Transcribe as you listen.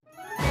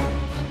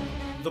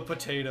The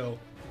potato.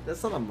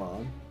 That's not a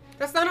mob.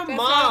 That's not a That's mob.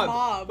 not a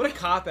mob. What a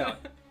cop-out.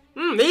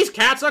 These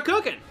cats are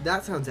cooking.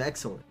 That sounds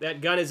excellent. That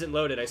gun isn't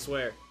loaded, I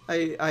swear.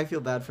 I feel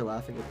bad for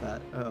laughing at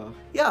that. Oh.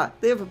 Yeah,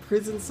 they have a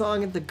prison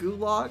song at the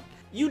Gulag.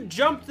 You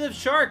jumped the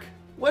shark.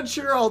 What's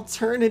your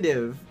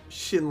alternative,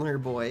 Schindler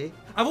boy?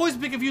 I've always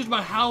been confused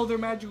about how they're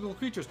magical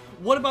creatures.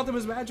 What about them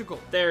is magical?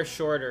 They're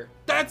shorter.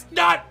 That's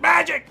not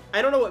magic!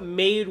 I don't know what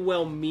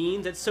Madewell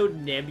means. It's so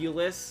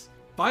nebulous.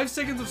 5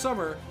 Seconds of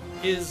Summer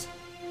is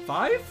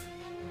 5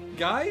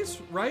 guys,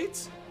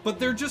 right? But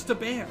they're just a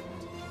band.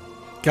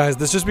 Guys,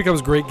 this just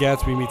becomes Great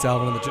Gatsby meets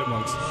Alvin and the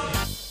Chipmunks.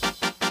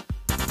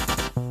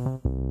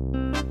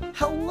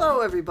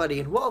 Hello, everybody,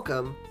 and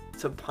welcome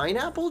to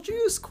Pineapple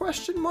Juice, ?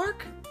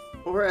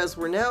 Or as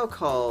we're now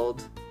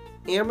called,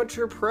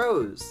 Amateur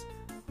Pros.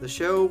 The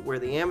show where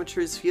the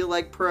amateurs feel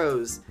like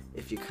pros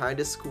if you kind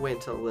of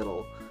squint a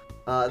little.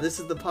 This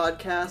is the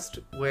podcast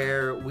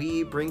where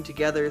we bring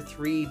together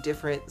 3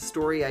 different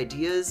story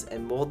ideas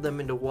and mold them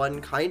into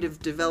one kind of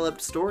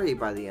developed story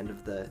by the end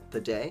of the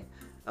day.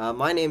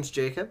 My name's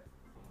Jacob.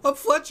 I'm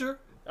Fletcher.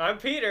 I'm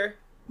Peter.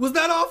 Was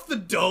that off the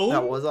dome?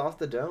 That was off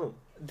the dome.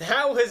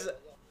 That was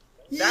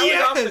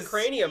off the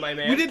cranium, my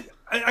man. We did,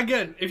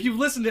 again, if you've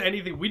listened to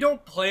anything, we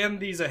don't plan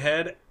these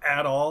ahead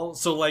at all.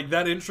 So, like,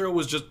 that intro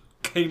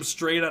came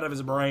straight out of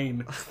his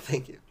brain.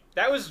 Thank you.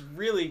 That was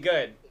really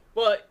good.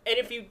 Well, and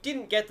if you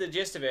didn't get the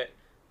gist of it,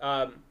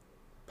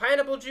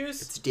 pineapple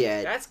juice, It's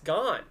dead. that's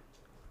gone.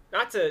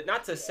 Not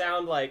to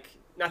sound like,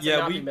 not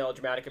be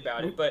melodramatic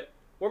about it, but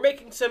we're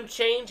making some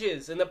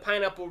changes in the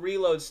Pineapple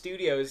Reload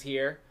Studios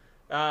here,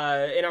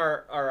 in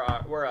our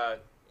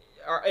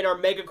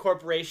mega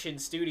corporation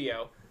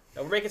studio.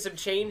 We're making some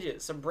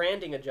changes, some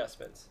branding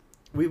adjustments.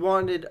 We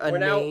wanted a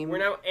name. We're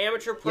now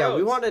amateur pros. Yeah,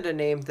 we wanted a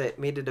name that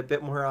made it a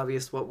bit more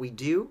obvious what we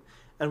do.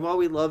 And while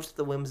we loved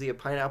the whimsy of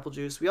pineapple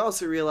juice, we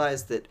also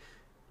realized that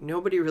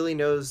nobody really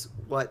knows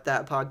what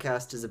that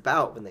podcast is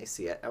about when they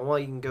see it. And while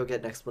you can go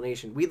get an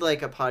explanation, we'd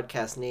like a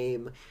podcast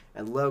name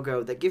and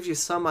logo that gives you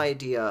some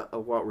idea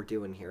of what we're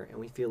doing here. And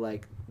we feel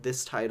like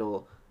this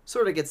title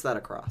sort of gets that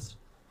across.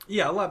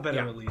 Yeah, a lot better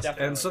Yeah, at least.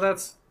 definitely. And so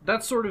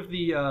that's sort of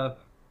the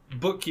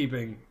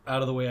bookkeeping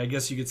out of the way, I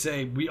guess you could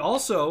say. We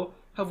also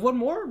have one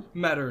more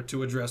matter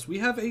to address. We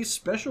have a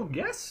special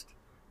guest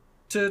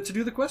to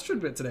do the question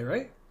bit today,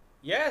 right?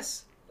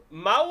 Yes,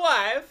 my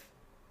wife.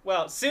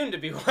 Well, soon to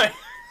be wife.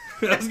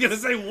 I was gonna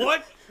say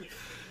what?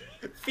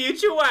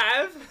 Future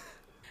wife.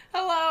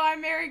 Hello,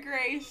 I'm Mary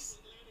Grace.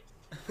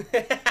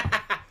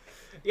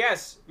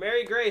 Yes,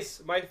 Mary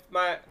Grace,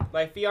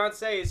 my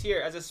fiance is here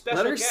as a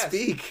special Let her guest.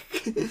 speak.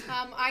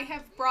 I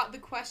have brought the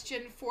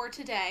question for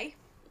today.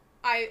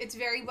 It's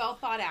very well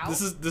thought out.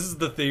 This is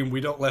the theme. We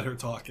don't let her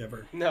talk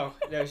ever. No,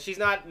 she's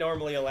not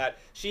normally allowed.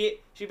 She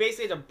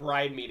basically had to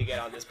bribe me to get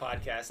on this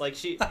podcast. Like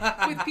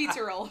With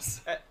pizza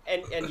rolls.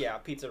 and yeah,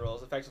 pizza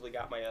rolls effectively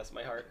got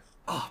my heart.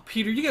 Oh,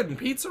 Peter, you getting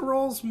pizza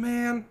rolls,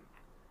 man?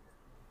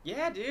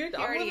 Yeah, dude,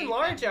 I'm already living ate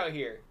large them. out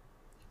here.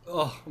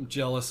 Oh, I'm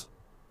jealous.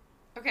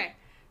 Okay,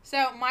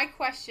 so my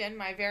question,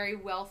 my very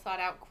well thought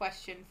out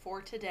question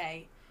for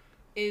today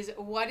is,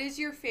 what is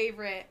your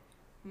favorite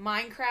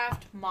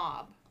Minecraft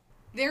mob?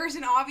 There is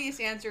an obvious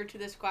answer to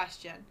this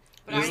question,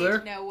 but I need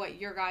to know what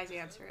your guys'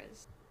 answer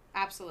is.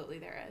 Absolutely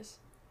there is.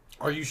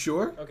 Are you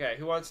sure? Okay,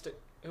 who wants to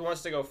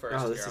go first?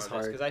 Oh, this here is on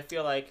hard. Because I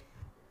feel like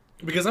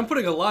Because I'm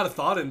putting a lot of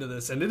thought into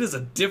this, and it is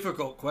a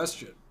difficult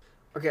question.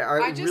 Okay,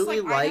 I just really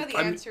I know the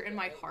like answer in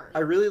my heart. I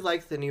really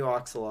like the new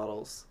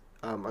axolotls.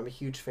 I'm a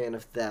huge fan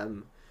of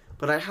them,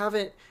 but I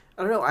haven't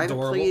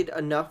Adorable. played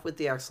enough with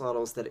the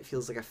axolotls that it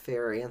feels like a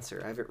fair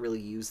answer. I haven't really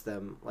used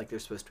them like they're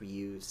supposed to be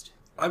used.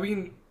 I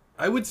mean,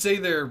 I would say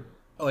they're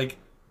like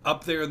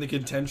up there in the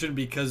contention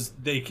because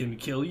they can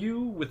kill you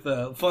with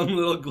a fun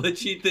little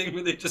glitchy thing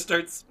where they just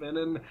start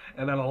spinning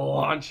and then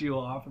launch you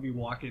off if you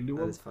walk into That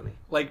them. is funny.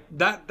 Like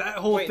that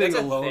whole Wait, thing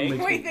that's a alone thing?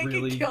 makes Wait, me they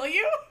really can kill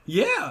you?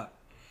 Yeah.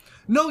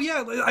 No,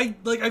 yeah,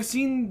 I've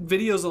seen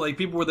videos of like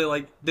people where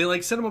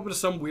they set them up into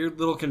some weird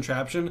little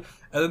contraption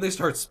and then they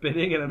start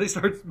spinning and then they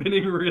start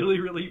spinning really,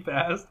 really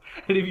fast.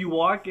 And if you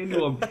walk into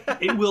them,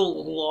 it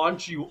will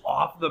launch you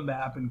off the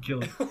map and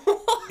kill you.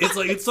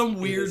 It's some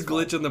weird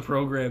glitch in the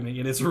programming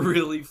and it's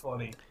really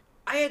funny.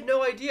 I had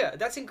no idea.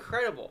 That's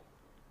incredible.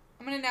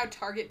 I'm going to now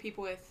target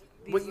people with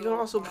these But you can little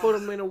also mobs. put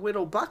them in a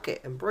little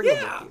bucket and bring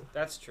them with you.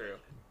 That's true.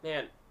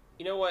 Man,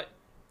 you know what?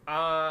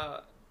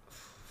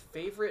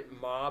 Favorite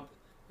mob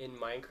in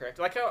Minecraft.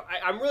 Like how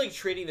I'm really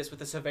treating this with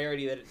the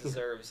severity that it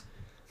deserves.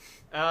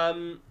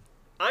 I'm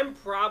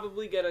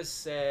probably gonna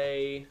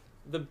say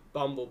the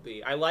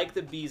bumblebee. I like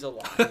the bees a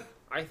lot.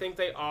 I think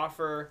they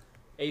offer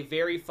a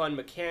very fun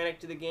mechanic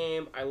to the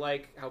game. I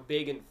like how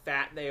big and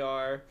fat they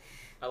are.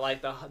 I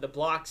like the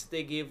blocks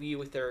they give you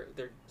with their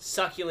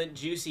succulent,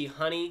 juicy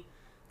honey.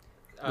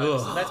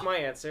 So that's my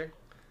answer.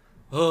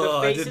 Oh,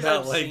 I faces did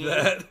not I've like seen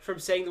that. from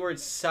saying the word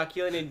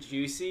succulent and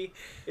juicy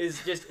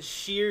is just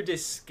sheer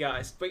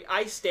disgust. But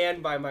I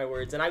stand by my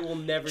words, and I will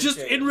never Just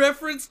change. in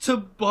reference to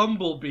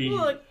Bumblebee,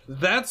 Look.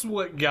 that's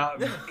what got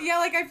me. Yeah,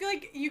 like I feel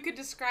like you could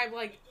describe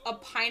like a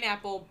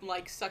pineapple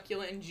like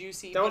succulent and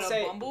juicy, Don't but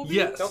say- a bumblebee.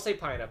 Yes. Don't say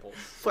pineapples.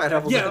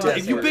 Pineapples Yeah, are dead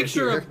if you over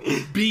picture here.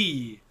 a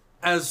bee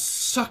as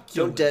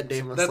succulent, Don't dead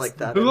name us that's- like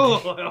that.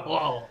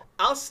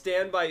 I'll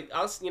stand by.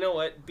 You know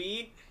what?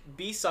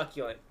 Be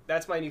succulent.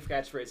 That's my new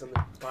catchphrase on the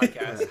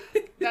podcast.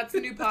 That's the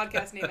new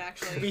podcast name,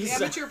 actually. Bee The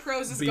Amateur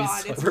Pros is Bee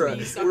gone. It's We're a- Bee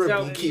we're a Succulent.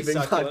 No, beekeeping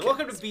succulent. podcast.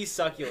 Welcome to Be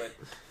Succulent,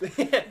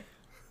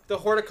 the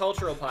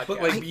horticultural podcast.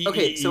 But, like,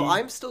 Okay, so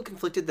I'm still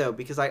conflicted though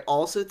because I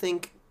also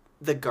think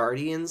the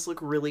Guardians look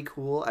really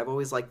cool. I've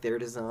always liked their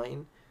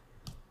design.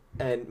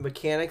 And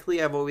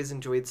mechanically, I've always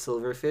enjoyed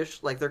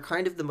Silverfish. Like, they're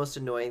kind of the most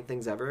annoying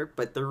things ever,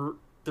 but they're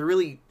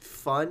really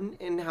fun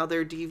in how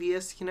they're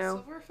devious, you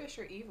know? Silverfish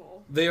are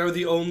evil. They are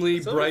the only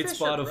Silverfish bright are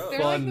spot of gross. They're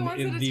like the fun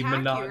ones in that the attack you,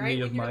 monotony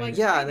right, of when you're, my. like,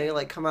 Yeah, and they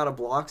like come out of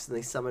blocks and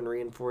they summon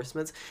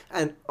reinforcements.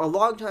 And a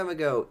long time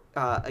ago,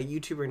 a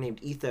YouTuber named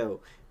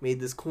Etho made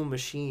this cool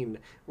machine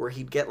where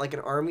he'd get like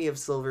an army of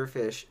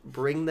silverfish,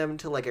 bring them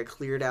to like a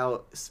cleared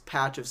out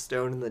patch of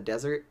stone in the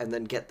desert, and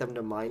then get them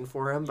to mine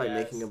for him by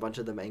Yes. making a bunch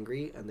of them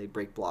angry, and they'd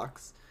break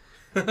blocks.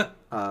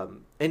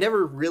 It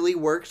never really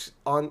worked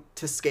on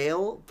to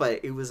scale,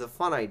 but it was a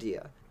fun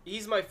idea.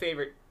 He's my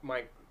favorite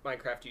Minecraft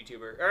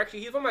YouTuber. Or actually,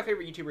 he's one of my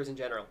favorite YouTubers in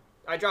general.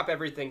 I drop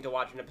everything to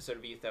watch an episode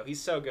of Etho.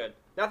 He's so good.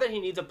 Not that he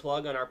needs a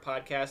plug on our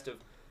podcast of...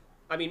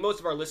 I mean, most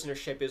of our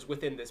listenership is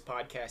within this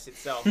podcast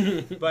itself.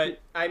 But,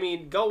 I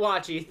mean, go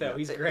watch Etho.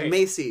 He's great.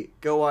 Macy,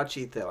 go watch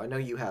Etho. I know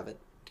you haven't.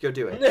 Go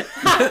do it.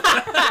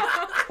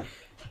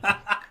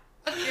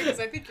 Because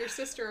I think your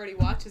sister already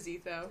watches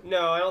Etho.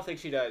 No, I don't think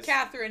she does.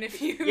 Catherine,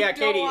 if you Yeah,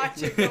 don't Katie.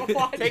 watch it, go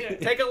watch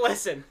it. Take a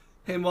listen.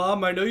 Hey,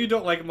 Mom, I know you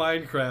don't like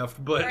Minecraft,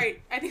 but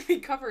Right, I think we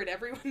covered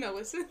everyone that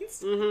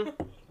listens.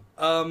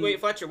 Mm-hmm. Wait,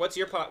 Fletcher, what's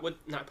your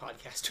not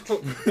podcast?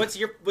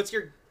 what's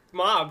your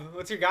mob?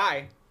 What's your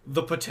guy?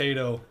 the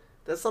potato.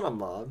 That's not a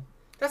mob.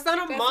 That's not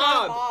a That's mob.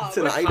 not a mob. It's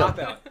an What a item.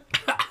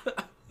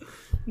 cop-out.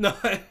 No,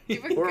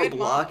 You have a Or a good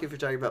block mob. if you're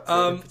talking about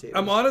flaming potatoes.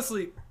 I'm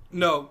honestly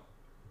no.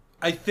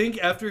 I think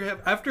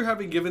after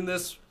having given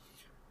this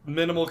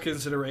minimal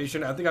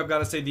consideration, I think I've got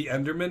to say the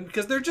Enderman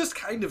because they're just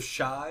kind of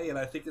shy, and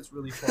I think it's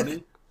really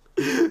funny.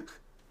 They're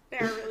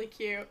really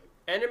cute.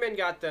 Enderman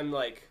got them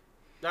like,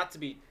 not to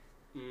be.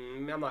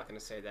 I'm not gonna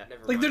say that.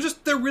 Never. Like mind.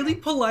 they're really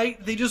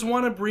polite. They just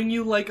want to bring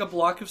you like a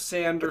block of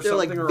sand or They're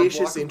like something or a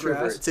vicious block of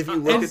grass. introverts. If you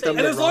look And- at them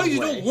And the as long wrong as you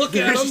way. don't look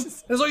at them,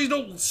 as long as you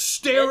don't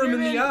stare them in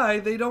the Enderman- eye,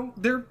 they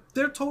don't.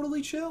 They're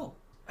totally chill.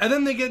 And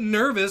then they get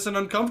nervous and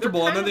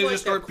uncomfortable, and then they They're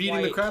just kind start of like beating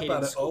the that crap quiet out kid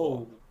of. in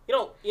school.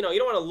 You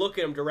don't want to look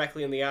at them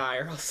directly in the eye,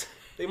 or else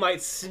they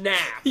might snap.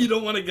 You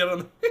don't want to get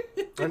on.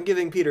 I'm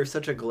giving Peter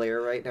such a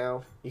glare right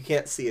now. You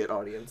can't see it,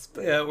 audience.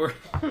 But Yeah,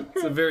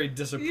 it's a very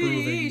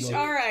disapproving Yeesh. look.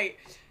 All right.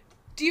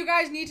 Do you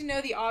guys need to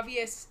know the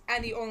obvious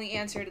and the only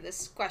answer to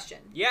this question?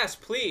 Yes,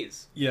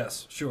 please.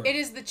 Yes, sure. It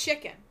is the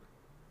chicken.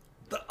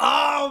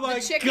 Oh my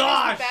The chicken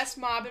gosh! is the best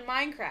mob in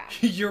Minecraft.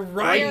 You're Why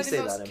right. do They you are say the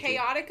that, most MJ?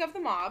 chaotic of the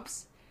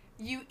mobs.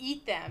 You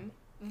eat them.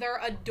 They're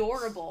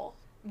adorable.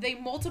 They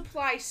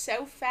multiply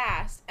so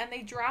fast, and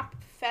they drop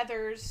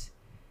feathers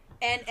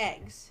and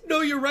eggs.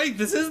 No, you're right.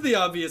 This is the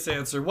obvious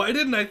answer. Why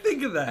didn't I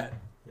think of that?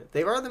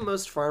 they are the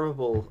most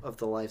farmable of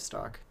the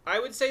livestock. I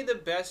would say the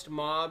best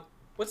mob.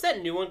 What's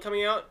that new one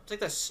coming out? It's like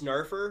the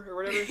Snurfer or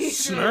whatever.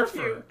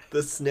 Snurfer.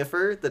 The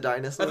sniffer, the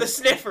dinosaur. The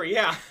Sniffer,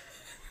 yeah.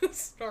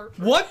 Snarf.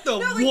 What the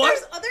No, like what?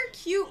 there's other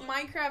cute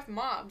Minecraft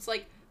mobs,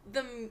 like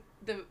the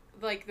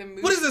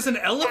moose. What is this? An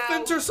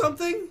elephant cow. or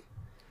something?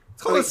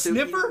 It's Oh, called wait, a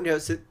sniffer. No,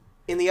 so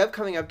in the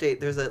upcoming update,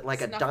 there's a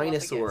Snuffleupagus.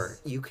 dinosaur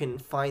you can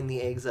find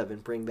the eggs of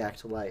and bring back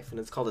to life, and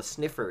it's called a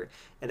sniffer,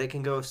 and it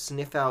can go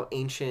sniff out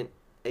ancient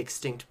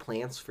extinct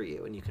plants for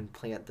you, and you can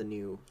plant the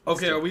new.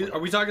 Okay, extinct are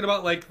we plant. talking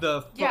about like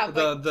the Yeah,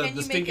 but the can you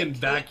make stinking a cake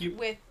vacuum?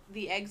 with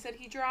the eggs that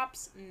he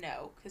drops?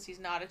 No, because he's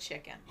not a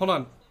chicken. Hold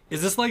on.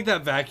 Is this like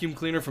that vacuum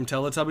cleaner from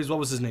Teletubbies? What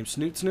was his name?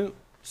 Snoot? New.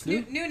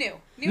 Snoot? Snoot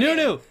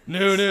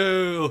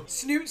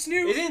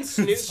Snoot. Isn't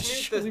Snoot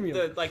Snoot Leave me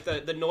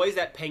the noise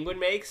that penguin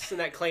makes in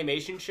that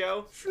claymation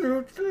show?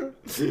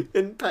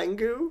 in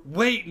Pangu?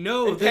 Wait,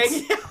 no. And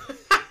That's,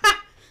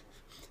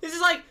 This is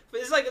like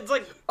it's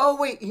like Oh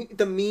wait,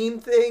 the meme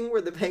thing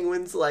where the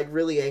penguin's like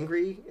really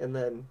angry, and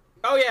then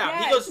oh yeah,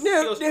 he Yes.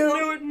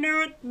 goes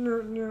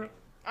No.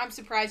 I'm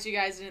surprised you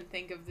guys didn't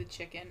think of the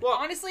chicken. Well-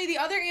 Honestly, the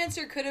other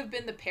answer could have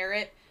been the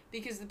parrot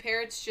because the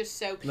parrot's just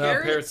so cute.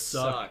 No, parrots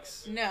suck.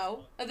 sucks.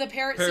 No, the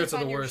parrot Parrots sits are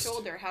on the your worst.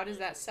 shoulder. How does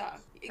that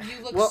suck? You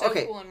look Well, so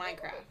okay. cool in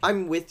Minecraft.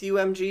 I'm with you,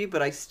 MG,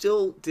 but I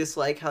still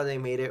dislike how they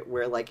made it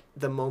where like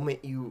the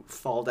moment you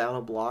fall down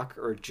a block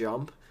or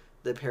jump,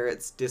 the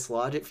parrots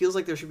dislodge. It feels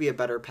like there should be a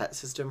better pet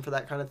system for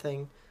that kind of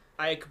thing.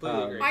 I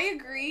completely agree. I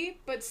agree,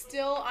 but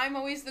still, I'm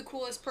always the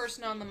coolest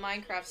person on the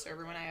Minecraft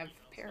server when I have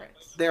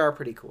parrots. They are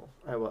pretty cool.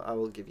 I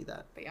will give you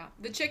that. But yeah,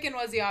 the chicken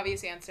was the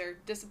obvious answer.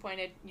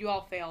 Disappointed. You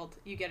all failed.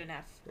 You get an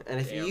F. And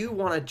if Damn. you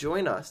want to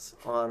join us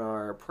on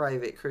our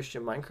private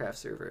Christian Minecraft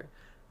server,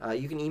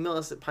 you can email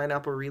us at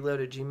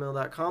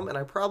pineapplereload@gmail.com, and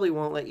I probably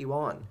won't let you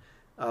on.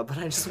 But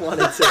I just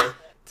wanted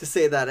to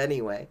say that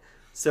anyway.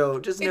 So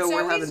just know It's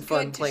we're always having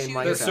fun good to playing shoot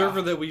Minecraft. The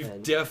server that we've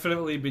and-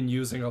 definitely been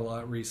using a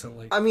lot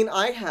recently. I mean,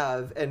 I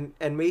have, and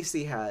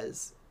Macy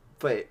has,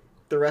 but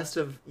the rest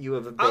of you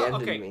have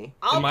abandoned okay. me.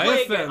 I'll In my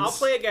play again. offense- I'll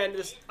play again.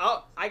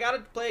 I gotta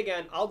play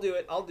again. I'll do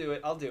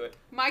it.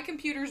 My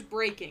computer's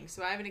breaking,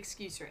 so I have an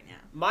excuse right now.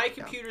 My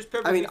computer's I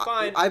perfectly mean,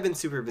 fine. I've been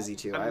super busy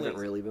too. I'm I haven't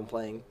lazy. really been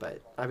playing,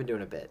 but I've been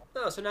doing a bit.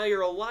 Oh, so now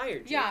you're a liar,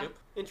 Jacob. Yeah.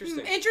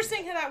 Interesting.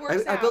 Interesting how that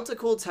works I out. built a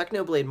cool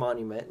Technoblade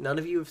monument. None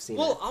of you have seen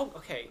Well, it.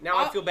 okay. Now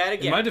I feel bad In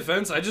again. my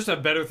defense, I just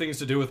have better things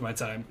to do with my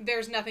time.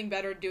 There's nothing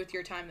better to do with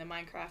your time than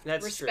Minecraft.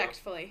 That's true.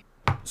 Respectfully.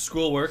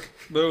 Schoolwork,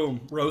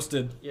 boom,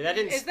 roasted. Yeah, that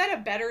didn't. Is that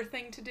a better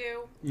thing to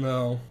do?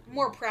 No,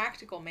 More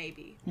practical,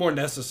 maybe. more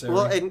necessary.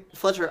 Well, and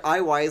Fletcher, I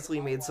wisely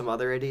made some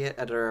other idiot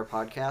edit our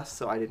podcast,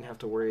 so I didn't have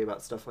to worry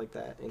about stuff like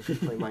that and could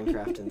play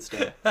Minecraft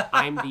instead.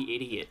 I'm the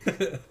idiot.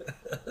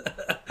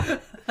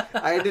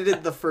 I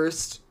edited the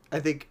first, I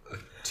think,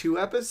 2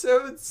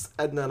 episodes,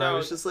 and then I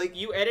was just like,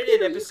 you edited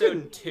 "Peter, you episode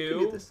couldn't- you can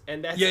do 2, this."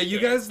 and that's yeah, it. you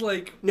guys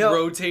like No, I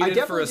rotated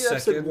definitely for a did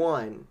episode second.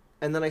 1,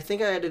 and then I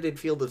think I edited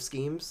Field of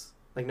Schemes,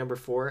 like number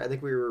 4. I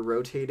think we were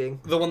rotating.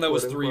 The one that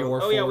was Quote, 3 or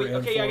unquote. 4 Oh yeah, and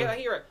okay, 4. yeah,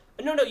 you're right.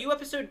 No,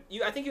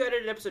 I think you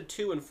edited episode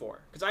 2 and 4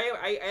 because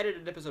I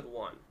edited episode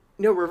 1.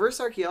 No, reverse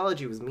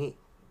archaeology was me.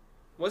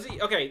 Was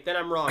he? Okay, then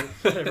I'm wrong.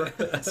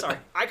 Sorry,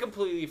 I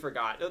completely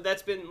forgot.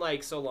 That's been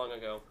like so long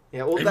ago.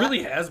 Yeah, well, It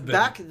really has been.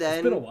 Back It's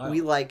then, been a while. we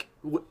like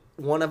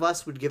one of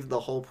us would give the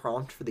whole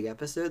prompt for the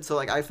episode, so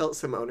like I felt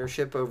some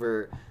ownership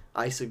over.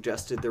 I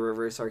suggested the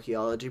reverse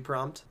archaeology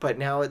prompt, but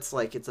now it's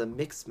like it's a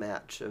mixed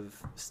match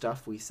of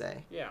stuff we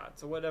say. Yeah,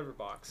 it's a whatever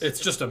box. It's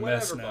just a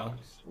mess whatever now.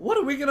 box. What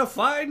are we gonna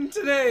find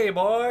today,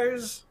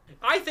 boys?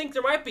 I think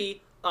there might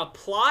be a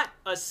plot,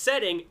 a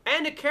setting,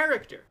 and a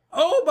character.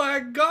 Oh my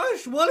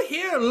gosh! Well,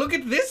 here, look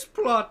at this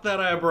plot that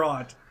I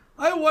brought.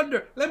 I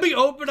wonder. Let me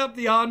open up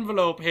the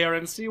envelope here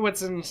and see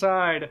what's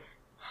inside.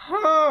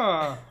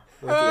 Huh?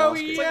 Like the Oh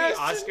Oscars. It's yes,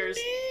 like the Oscars.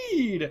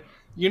 indeed.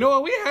 You know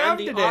what we have And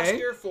the today?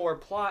 Oscar for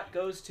plot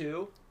goes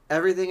to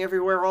Everything,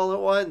 everywhere, all at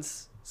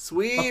once.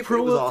 Sweet. It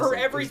was awesome. for It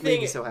just everything. made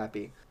me so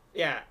happy.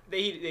 yeah.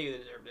 They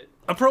deserved it.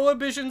 A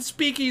Prohibition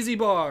speakeasy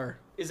bar.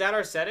 Is that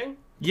our setting?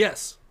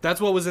 Yes, that's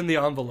what was in the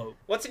envelope.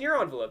 What's in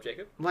your envelope,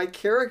 Jacob? My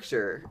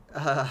character,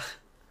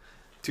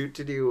 to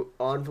do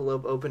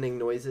envelope opening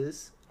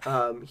noises.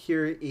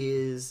 Here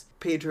is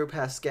Pedro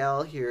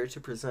Pascal here to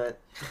present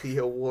the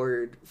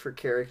award for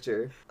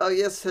character. Oh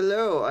yes,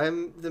 hello.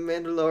 I'm the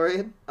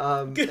Mandalorian.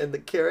 And the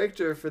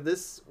character for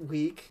this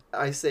week,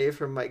 I say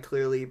from my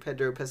clearly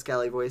Pedro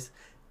Pascal voice,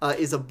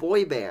 is a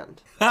boy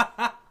band.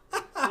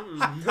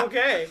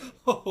 Okay.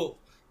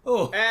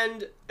 Oh,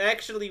 And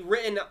actually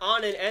written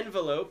on an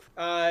envelope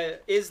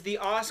is the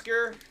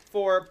Oscar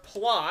for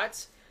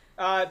plot.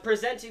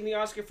 Presenting the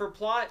Oscar for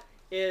plot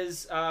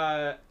is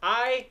I'm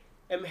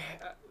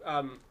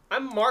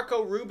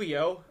Marco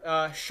Rubio,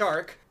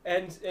 Shark,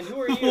 and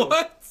who are you?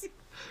 what?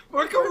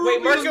 Marco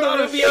Wait, Rubio's not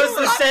Marco a Rubio's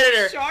the shark.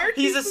 senator. Shark?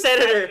 He's a He's the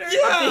senator. senator.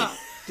 Yeah,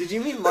 Did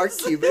you mean Mark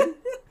Cuban?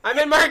 I'm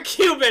in Mark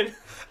Cuban.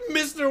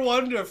 Mr.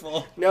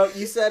 Wonderful. No,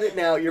 you said it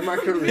now. You're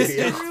Marco Rubio.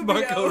 Mr.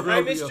 Marco Rubio.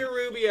 I'm Mr.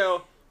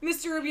 Rubio.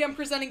 Mr. Ruby, I'm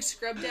presenting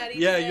Scrub Daddy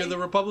Yeah, today. you're the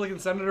Republican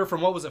senator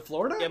from what was it,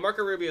 Florida? Yeah,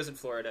 Marco Rubio's in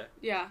Florida.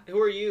 Yeah. Who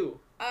are you?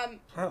 Oh,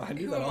 I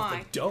knew Who that am off I?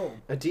 the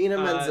dome. Adina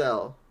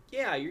Menzel.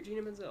 Yeah, you're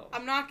Gina Menzel.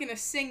 I'm not gonna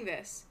sing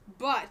this,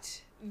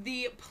 but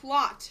the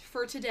plot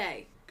for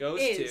today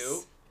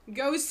Goes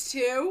goes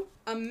to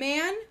a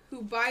man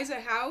who buys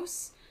a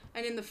house,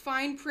 and in the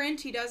fine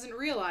print, he doesn't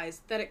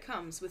realize that it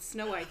comes with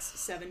Snow White's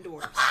 7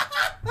 dwarfs.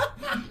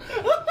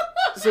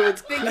 So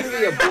it's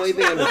clearly a boy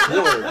band of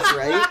dwarves,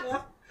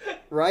 right?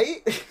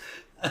 Right?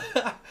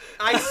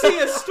 I see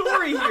a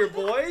story here,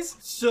 boys.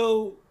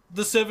 So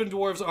the 7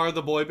 dwarves are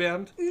the boy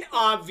band.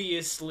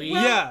 Obviously.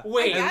 Yeah.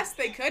 Wait. Yes,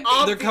 they could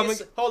be. They're coming-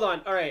 Hold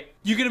on. All right.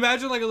 You can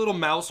imagine like a little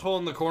mouse hole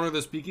in the corner of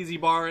the speakeasy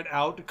bar, and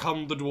out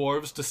come the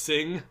dwarves to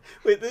sing.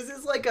 Wait, this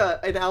is like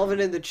an Alvin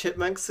and the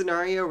Chipmunks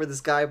scenario where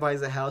this guy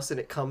buys a house and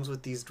it comes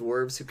with these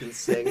dwarves who can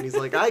sing, and he's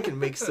like, I can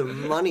make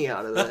some money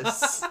out of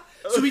this.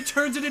 So he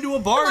turns it into a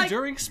bar Like-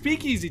 during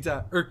speakeasy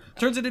time, or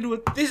turns it into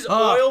a This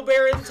oil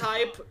baron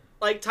type,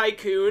 like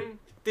tycoon,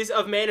 this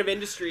of man of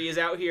industry is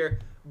out here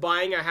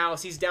buying a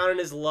house. He's down in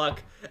his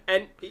luck,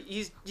 and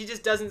he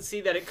just doesn't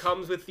see that it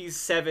comes with these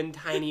 7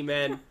 tiny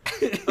men,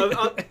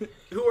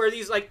 who are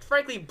these like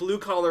frankly blue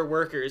collar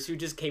workers who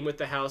just came with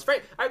the house.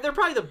 Right? They're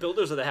probably the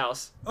builders of the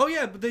house. Oh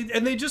yeah, but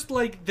they just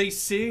like they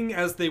sing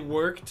as they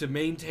work to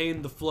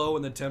maintain the flow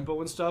and the tempo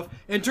and stuff.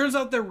 And it turns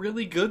out they're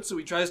really good, so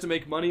he tries to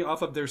make money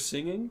off of their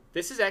singing.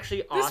 This is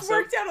actually This awesome.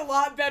 worked out a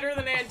lot better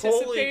than I Holy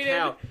anticipated.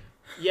 cow!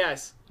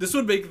 Yes, This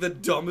would make the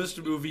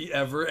dumbest movie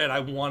ever, and I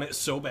want it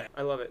so bad.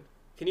 I love it.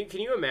 Can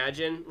you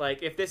imagine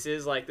like if this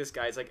is like this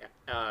guy's like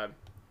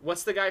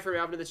What's the guy from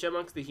Alvin and the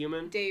Chipmunks? The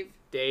human? Dave.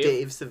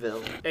 Dave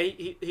Seville. And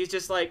he's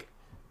just like,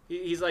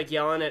 he's like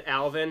yelling at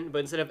Alvin, but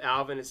instead of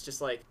Alvin, it's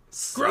just like,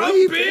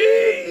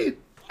 Grumpy!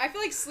 I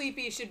feel like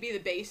Sleepy should be the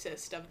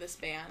bassist of this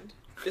band.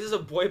 this is a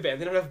boy band.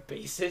 They don't have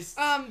bassists.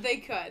 They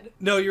could.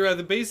 No, you're right.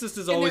 The bassist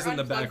is always their in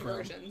the unplugged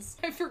background. Versions.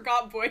 I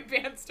forgot boy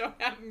bands don't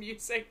have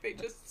music. They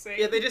just sing.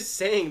 Yeah, they just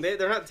sing.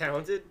 They're not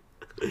talented.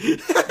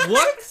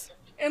 What?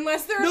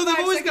 Unless they're No, a they've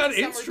 5 always got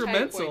Seconds of Summer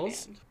type boy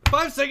instrumentals. band.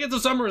 5 Seconds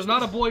of Summer is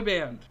not a boy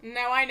band.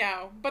 No, I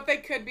know, but they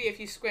could be if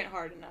you squint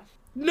hard enough.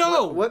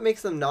 No! What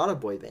makes them not a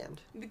boy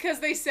band? Because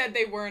they said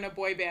they weren't a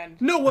boy band.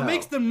 No, what Oh.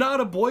 makes them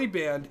not a boy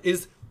band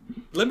is...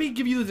 Let me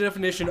give you the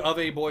definition of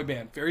a boy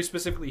band, very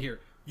specifically here.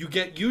 You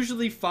get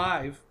usually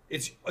 5,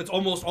 it's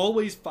almost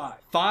always 5.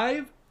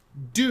 5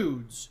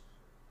 dudes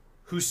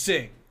who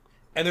sing.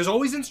 And there's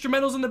always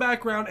instrumentals in the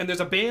background, and there's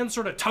a band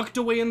sort of tucked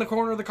away in the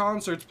corner of the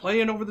concerts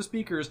playing over the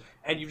speakers,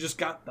 and you've just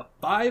got the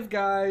 5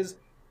 guys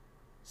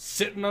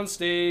sitting on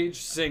stage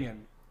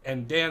singing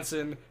and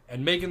dancing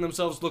and making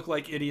themselves look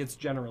like idiots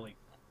generally.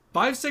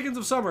 5 Seconds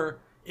of Summer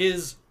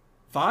is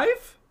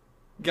 5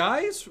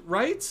 guys,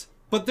 right?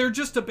 But they're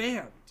just a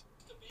band.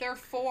 They're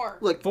 4.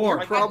 Look, 4. you're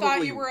I I probably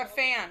thought you were a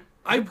fan.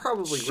 You're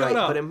probably shut right,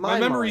 up. but in my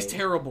memory's mind-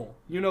 terrible.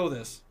 You know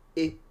this.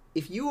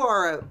 if you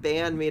are a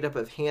band made up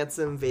of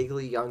handsome,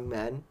 vaguely young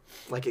men,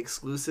 like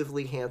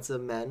exclusively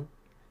handsome men,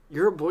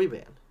 you're a boy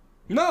band.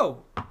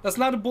 No, that's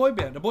not a boy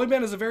band. A boy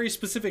band is a very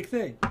specific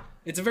thing.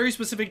 It's a very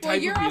specific Well,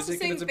 type you're of also music,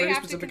 and saying it's a they very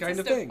have to specific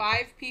consist kind of thing. of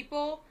 5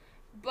 people,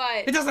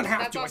 but It doesn't have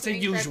that's to. I also say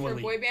incorrect for a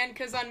usually. boy band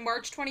because on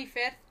March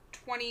 25th,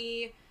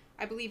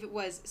 I believe it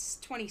was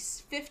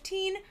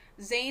 2015,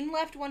 Zayn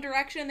left One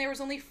Direction. There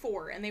was only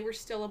 4, and they were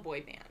still a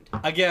boy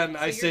band. Again,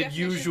 I your said definition's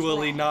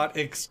usually, wrong. not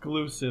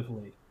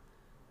exclusively.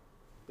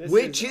 This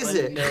Which is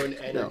it? unknown No.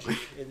 energy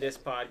in this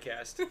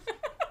podcast.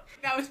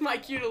 That was my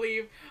cue to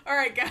leave. All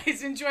right,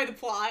 guys, enjoy the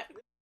plot.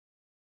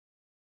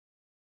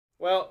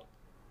 Well,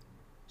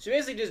 she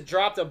basically just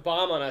dropped a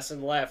bomb on us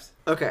and left.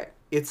 Okay,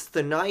 it's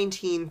the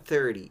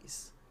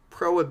 1930s.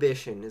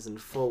 Prohibition is in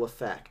full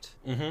effect.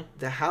 Mm-hmm.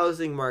 The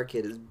housing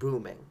market is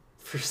booming.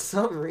 For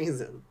some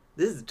reason,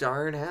 this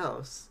darn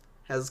house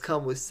has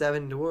come with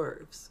 7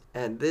 dwarves.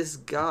 And this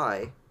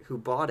guy who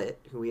bought it,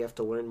 who we have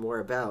to learn more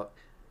about,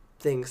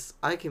 thinks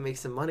I can make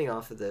some money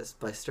off of this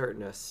by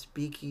starting a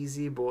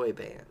speakeasy boy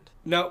band.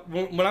 Now,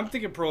 when I'm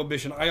thinking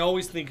Prohibition, I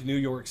always think New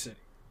York City.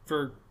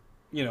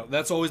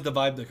 That's always the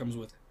vibe that comes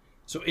with it.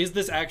 So is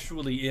this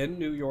actually in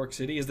New York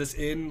City? Is this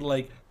in,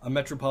 like, a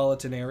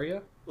metropolitan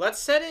area? Let's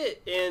set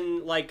it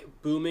in, like,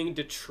 booming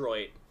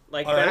Detroit.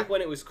 Like, All back right.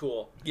 when it was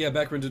cool. Yeah,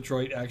 back when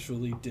Detroit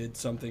actually did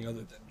something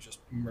other than just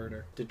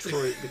murder.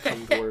 Detroit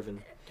become dwarven.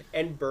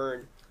 And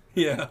burn.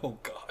 Yeah, oh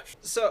gosh.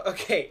 So,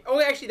 okay. Oh,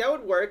 actually, that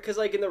would work, because,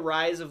 like, in the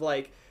rise of,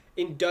 like,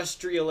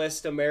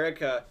 industrialist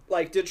America,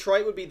 like,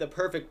 Detroit would be the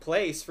perfect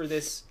place for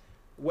this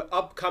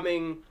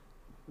upcoming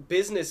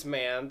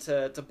businessman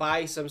to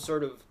buy some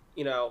sort of,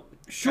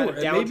 Sure, kind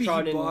of and maybe he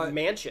downtrodden bought-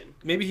 mansion.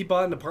 Maybe he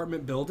bought an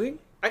apartment building?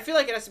 I feel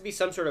like it has to be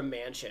some sort of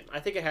mansion. I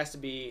think it has to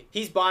be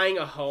he's buying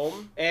a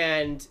home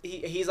and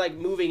he's like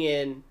moving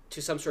in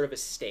to some sort of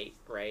estate,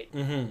 right?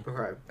 Mm-hmm.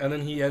 Okay. And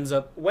then he ends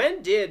up...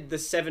 When did the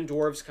 7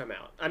 Dwarves come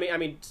out? I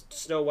mean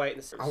Snow White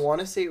and the I want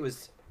to say it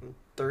was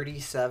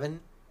 37.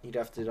 You'd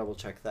have to double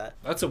check that.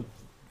 That's a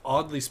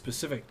oddly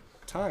specific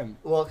time.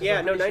 Well, 'cause Yeah,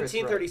 I'm no, pretty sure it's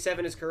right.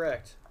 1937 is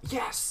correct.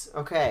 Yes.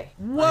 Okay.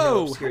 I know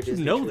Whoa, obscure how'd you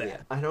Disney know trivia.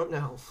 that? I don't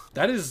know.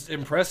 That is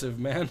impressive,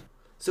 man.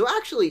 So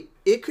actually,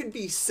 it could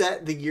be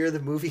set the year the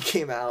movie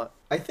came out.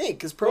 I think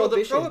because Well, the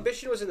Prohibition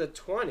Prohibition was in the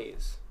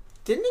 20s.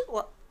 didn't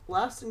it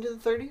last into the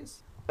 30s?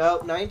 Oh,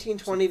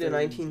 1920 to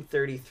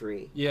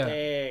 1933. Yeah.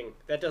 Dang,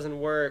 that doesn't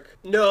work.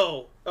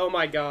 No. Oh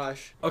my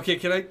gosh. Okay,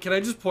 can I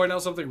just point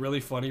out something really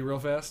funny real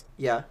fast?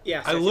 Yeah.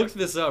 Yeah. I looked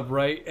this up,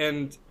 right?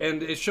 And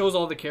it shows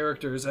all the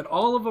characters, and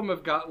all of them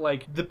have got,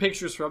 like, the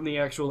pictures from the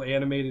actual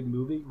animated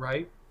movie,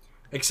 right?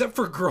 Except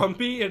for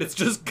Grumpy, and it's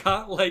just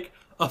got, like,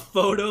 a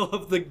photo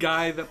of the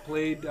guy that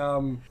played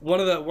one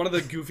of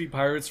the goofy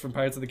pirates from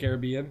Pirates of the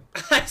Caribbean.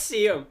 I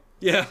see him.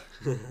 Yeah.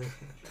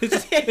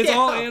 It's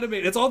all Yeah.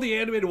 animated. It's all the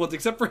animated ones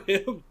except for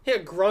him. Yeah,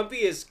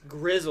 Grumpy is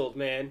grizzled,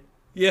 man.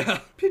 Yeah.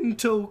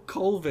 Pinto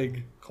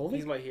Colvig.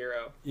 He's my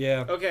hero.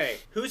 Yeah. Okay,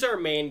 who's our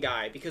main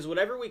guy? Because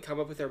whenever we come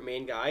up with our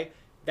main guy,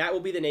 that will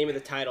be the name of the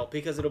title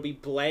because it'll be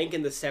blank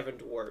in the 7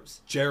 Dwarves.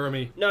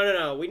 Jeremy.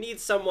 No. We need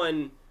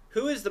someone.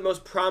 Who is the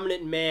most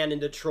prominent man in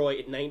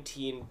Detroit in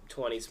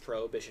 1920s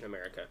Prohibition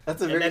America? That's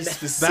a And very then-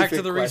 specific Back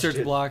to the research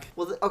question. block.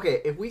 Well,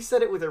 okay, if we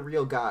set it with a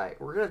real guy,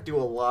 we're gonna do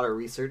a lot of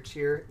research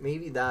here.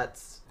 Maybe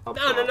that's a No.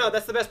 problem.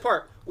 That's the best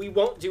part. We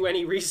won't do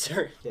any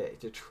research. Okay,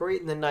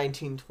 Detroit in the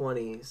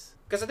 1920s.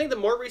 Because I think the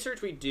more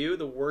research we do,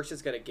 the worse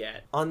it's going to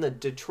get. On the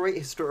Detroit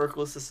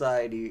Historical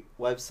Society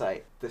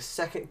website, the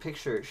second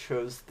picture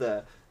shows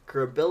the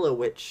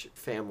Grabillowitch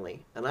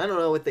family. And I don't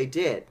know what they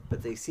did,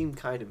 but they seem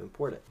kind of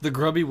important. The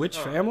Grubby Witch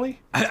Oh.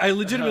 family? I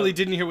legitimately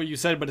didn't hear what you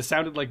said, but it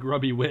sounded like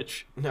Grubby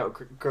Witch. No,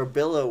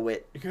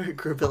 Grabillowitch.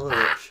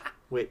 Grabillowitch.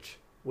 Witch.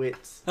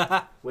 Wits.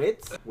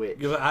 Wits?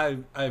 Which? I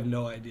have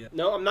no idea.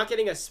 No, I'm not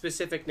getting a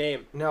specific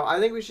name. No, I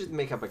think we should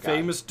make up a guy.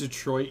 Famous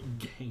Detroit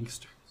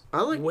gangster.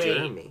 I like Wait.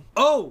 Jeremy.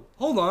 Oh,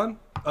 hold on.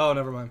 Oh,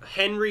 never mind.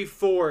 Henry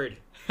Ford.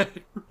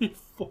 Henry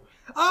Ford.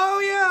 Oh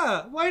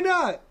yeah, why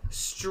not?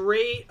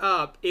 Straight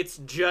up, it's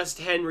just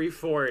Henry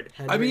Ford.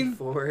 Henry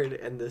Ford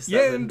and the Yeah,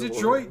 Seven in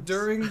Detroit Dwarves.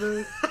 during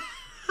the.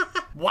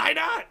 Why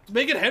not?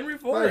 Make it Henry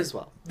Ford. Might as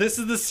well. This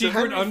is the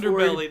secret Henry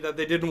underbelly Ford that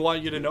they didn't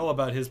want you to know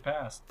about his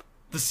past.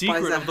 The buys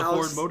secret a of the Ford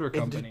house Motor in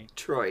Company.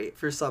 Detroit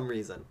for some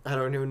reason. I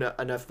don't know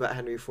enough about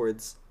Henry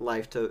Ford's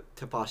life to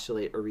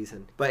postulate a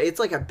reason. But it's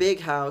like a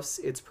big house.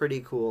 It's pretty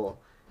cool.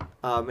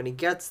 And he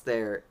gets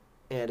there,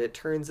 and it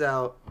turns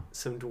out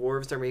some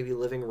dwarves are maybe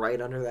living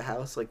right under the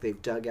house. Like they've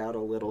dug out a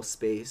little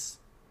space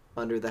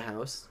under the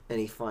house,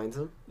 and he finds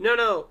them.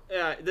 No.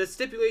 The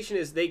stipulation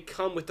is they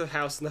come with the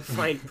house in the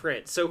fine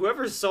print. So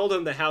whoever sold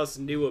him the house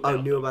knew about.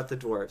 Oh, knew about the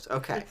dwarves.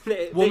 Okay.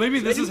 Well, maybe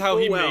this they is knew how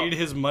he full well. made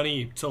his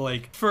money to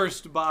like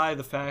first buy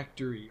the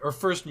factory or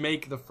first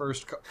make the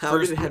first. How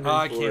first, did Henry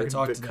I Ford can't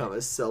talk become today.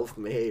 a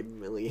self-made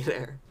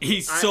millionaire?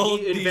 He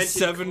sold he these invented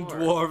 7 car.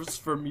 dwarves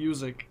for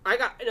music. I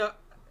got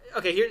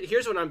Okay,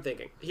 here's what I'm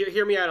thinking.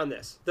 Hear me out on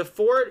this. The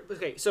Ford.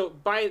 Okay, so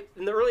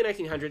in the early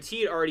 1900s,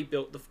 he had already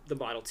built the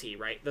Model T,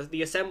 right?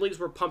 The assemblies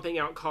were pumping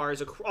out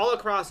cars all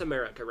across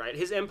America, right?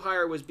 His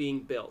empire was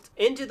being built.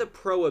 Into the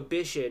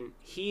Prohibition,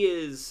 he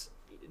is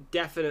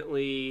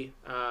definitely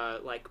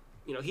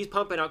he's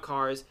pumping out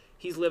cars.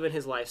 He's living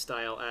his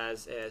lifestyle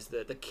as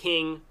the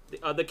king,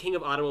 the king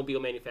of automobile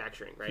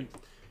manufacturing, right?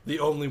 The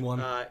only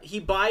one. He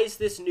buys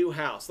this new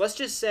house. Let's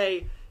just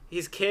say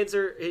his kids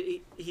are.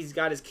 He's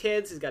got his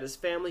kids. He's got his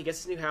family. He gets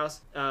his new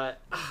house. I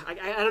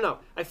don't know.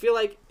 I feel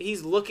like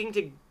he's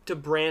looking to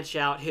branch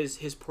out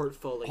his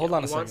portfolio. Hold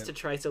on a He wants second.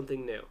 to try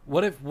something new.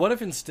 What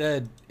if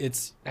instead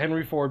it's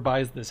Henry Ford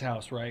buys this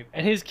house, right?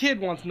 And his kid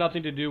wants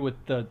nothing to do with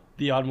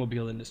the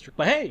automobile industry.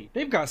 But hey,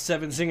 they've got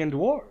 7 singing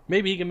dwarves.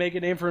 Maybe he can make a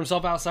name for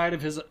himself outside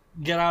of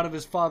get out of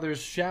his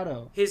father's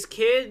shadow. His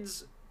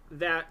kids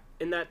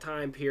in that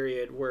time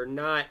period were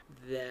not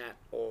that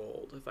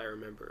old, if I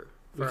remember.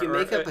 We can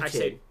make up a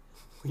kid.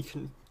 We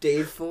can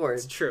Dave Ford.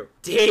 It's true.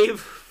 Dave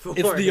Ford.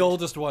 It's the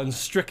oldest one,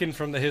 stricken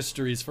from the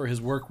histories for his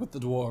work with the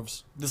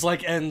dwarves. This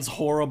ends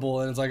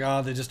horrible, and it's like,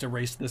 they just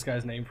erased this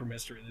guy's name from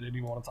history. They didn't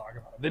even want to talk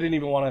about it. They didn't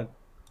even want to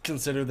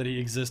consider that he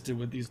existed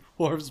with these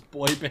dwarves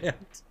boy band.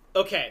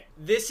 Okay,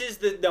 this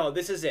is it.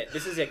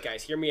 This is it,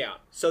 guys. Hear me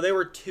out. So there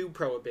were 2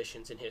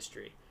 prohibitions in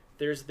history.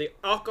 There's the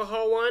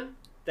alcohol one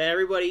that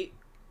everybody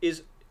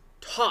is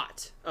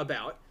taught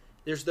about.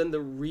 There's then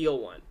the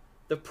real one.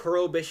 The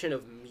prohibition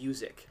of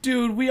music.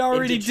 Dude, we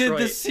already did the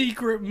Detroit.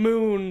 secret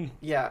moon.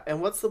 Yeah,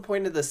 and what's the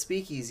point of the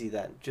speakeasy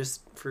then? Just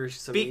for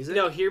some music?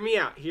 No, hear me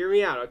out,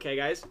 okay,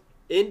 guys?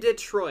 In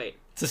Detroit,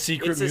 It's a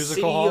secret it's a musical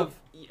city hall.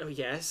 of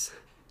yes,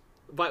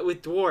 but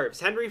with dwarves.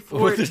 Henry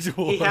Ford, With the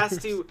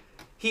dwarves.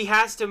 he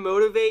has to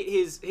motivate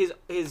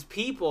his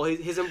people,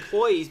 his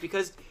employees,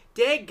 because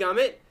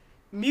dadgummit,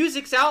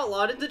 music's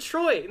outlawed in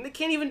Detroit, and they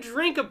can't even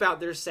drink about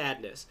their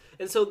sadness.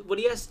 And so what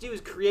he has to do is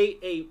create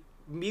a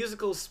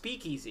musical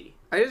speakeasy.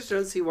 I just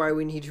don't see why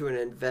we need to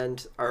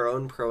invent our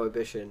own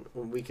prohibition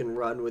when we can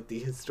run with the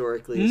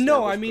historically No,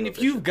 established I mean, if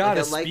prohibition. you've got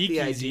I a like the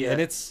speakeasy idea and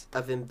it's...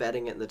 of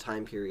embedding it in the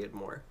time period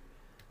more.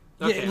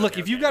 Okay, yeah, look,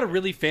 okay, if you've okay. got a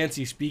really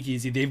fancy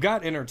speakeasy, they've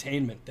got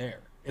entertainment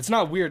there. It's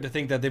not weird to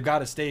think that they've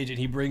got a stage and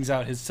he brings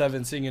out his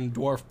 7 singing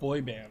dwarf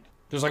boy band.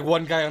 There's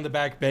one guy on the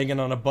back banging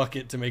on a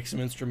bucket to make some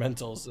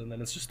instrumentals, and then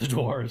it's just the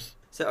dwarves.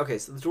 So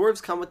the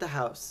dwarves come with the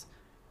house.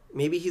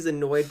 Maybe he's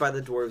annoyed by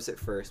the dwarves at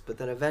first, but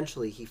then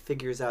eventually he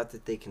figures out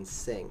that they can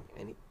sing,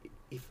 and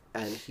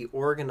he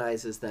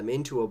organizes them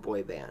into a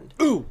boy band.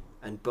 Ooh!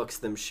 And books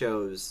them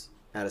shows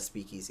at a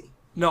speakeasy.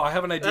 No, I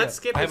have an idea. That's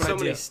skipping I have an so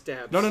idea. many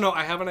steps. No,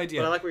 I have an idea.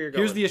 But I like where you're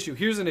Here's going. the issue.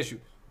 Here's an issue.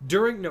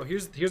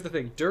 Here's the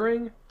thing.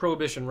 During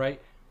Prohibition, right?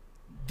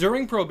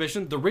 During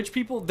Prohibition, the rich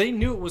people, they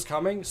knew it was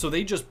coming, so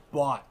they just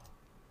bought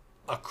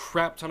a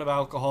crap ton of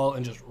alcohol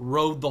and just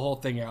rode the whole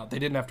thing out. They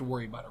didn't have to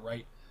worry about it,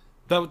 right?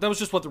 That was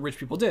just what the rich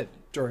people did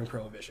during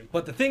Prohibition.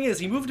 But the thing is,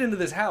 he moved into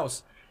this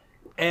house,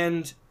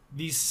 and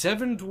these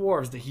 7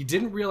 dwarves that he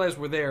didn't realize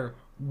were there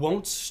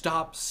won't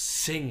stop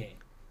singing.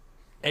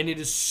 And it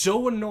is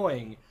so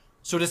annoying.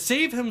 So to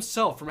save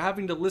himself from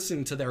having to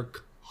listen to their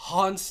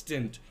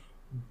constant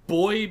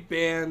boy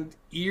band,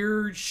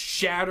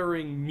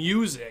 ear-shattering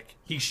music,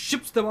 he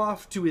ships them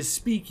off to his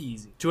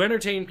speakeasy to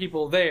entertain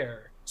people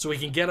there so he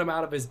can get them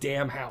out of his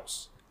damn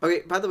house.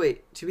 Okay, by the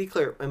way, to be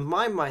clear, in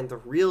my mind, the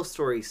real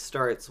story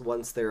starts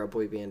once they're a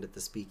boy band at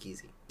the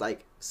speakeasy.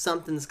 Like,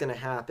 something's gonna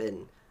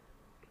happen.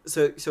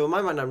 So in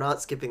my mind, I'm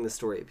not skipping the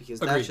story, because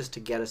Agreed. that's just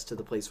to get us to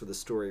the place where the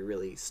story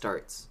really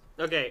starts.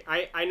 Okay,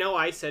 I know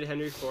I said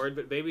Henry Ford,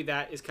 but maybe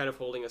that is kind of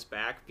holding us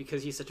back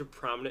because he's such a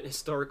prominent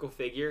historical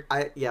figure.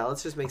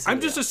 Let's just make something I'm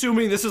just up.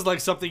 assuming this is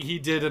something he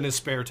did in his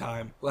spare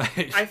time.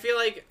 I feel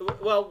like,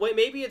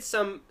 maybe it's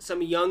some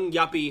young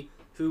yuppie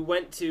who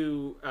went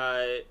to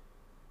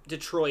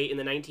Detroit in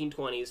the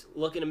 1920s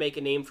looking to make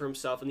a name for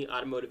himself in the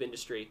automotive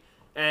industry.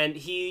 and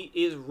he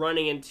is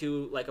running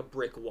into like a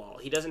brick wall.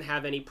 He doesn't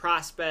have any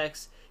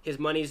prospects. His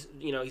money's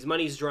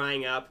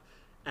drying up,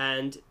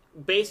 and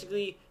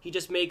basically he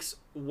just makes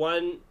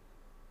one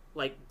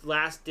like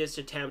last ditch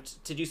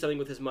attempt to do something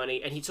with his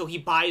money, and he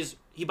buys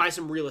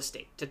some real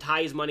estate to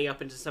tie his money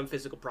up into some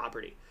physical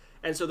property.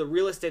 And so the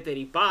real estate that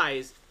he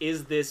buys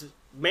is this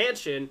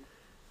mansion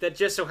that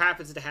just so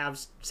happens to have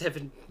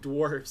 7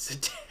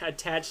 dwarves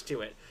attached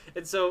to it.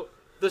 And so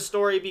the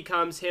story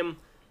becomes him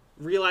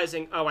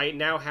realizing, oh, I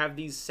now have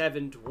these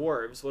 7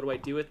 dwarves. What do I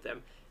do with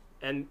them?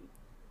 And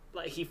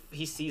like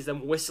he sees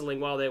them whistling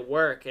while they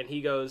work, and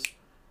he goes,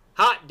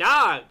 "Hot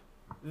dog!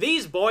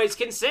 These boys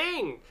can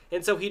sing!"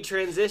 And so he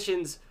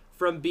transitions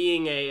from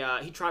being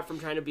from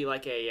trying to be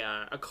like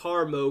a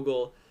car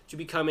mogul to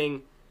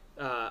becoming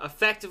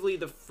effectively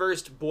the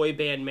first boy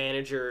band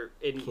manager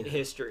in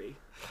history.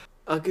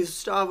 A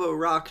Gustavo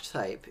Rock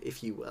type,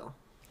 if you will.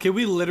 Can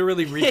we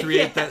literally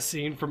recreate that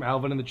scene from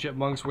Alvin and the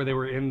Chipmunks where they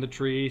were in the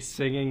tree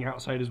singing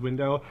outside his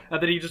window,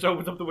 and then he just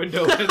opens up the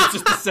window and it's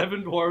just the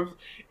 7 dwarves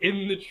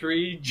in the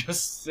tree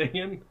just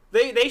singing?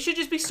 They should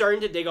just be starting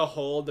to dig a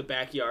hole in the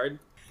backyard.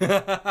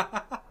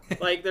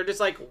 Like they're just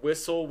like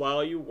whistle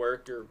while you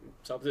work or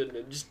something,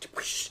 and just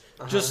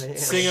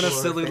singing a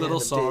silly little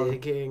song.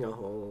 Digging a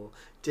hole,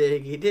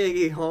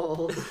 diggy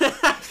hole,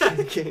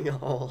 digging a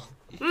hole.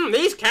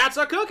 These cats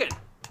are cooking.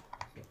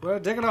 We're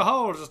digging a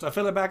hole just to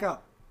fill it back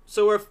up.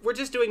 So we're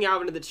just doing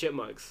Alvin and the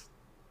Chipmunks.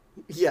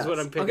 Yes. Is what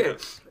I'm picking up.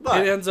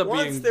 But it ends up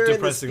once being they're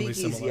depressingly in the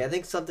speakeasy, similar. I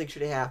think something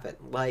should happen.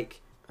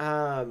 Like,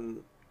 I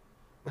don't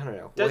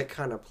know, what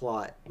kind of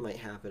plot might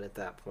happen at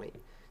that point?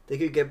 They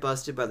could get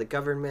busted by the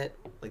government.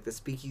 Like the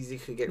speakeasy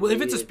could get. Well,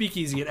 raided. if it's a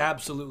speakeasy, it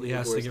absolutely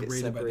has to get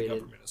raided by the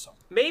government or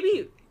something.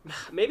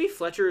 Maybe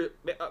Fletcher.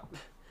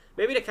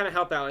 Maybe to kind of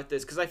help out with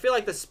this, because I feel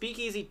like the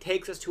speakeasy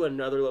takes us to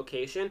another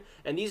location,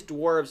 and these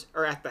dwarves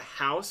are at the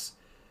house.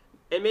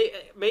 And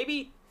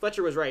maybe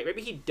Fletcher was right.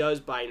 Maybe he does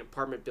buy an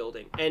apartment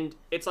building, and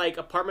it's like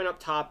apartment up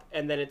top,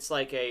 and then it's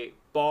like a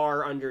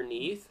bar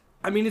underneath.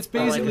 I mean, it's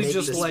basically like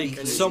just like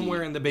speakeasy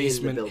somewhere in the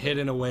basement, building.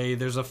 hidden away.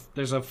 There's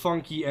a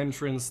funky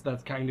entrance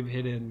that's kind of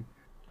hidden.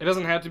 It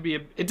doesn't have to be.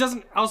 It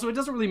doesn't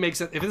really make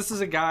sense. If this is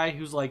a guy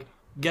who's like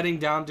getting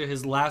down to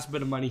his last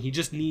bit of money, he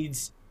just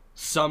needs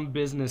some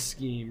business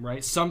scheme,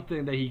 right?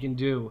 Something that he can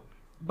do.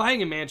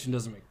 Buying a mansion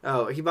doesn't make.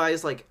 Oh, he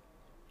buys like.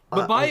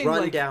 But buying a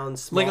rundown,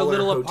 like a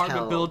little hotel,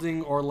 apartment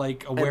building or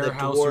like a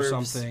warehouse or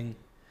something.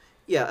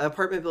 Yeah, an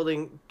apartment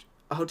building,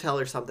 a hotel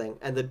or something,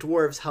 and the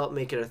dwarves help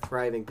make it a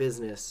thriving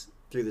business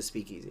through the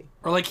speakeasy.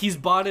 Or like he's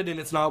bought it and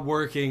it's not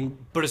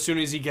working, but as soon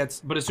as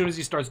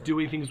he starts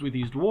doing things with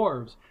these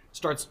dwarves,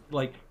 starts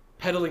like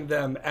peddling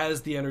them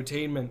as the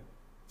entertainment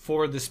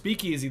for the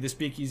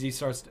speakeasy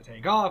starts to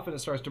take off and it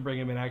starts to bring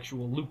him in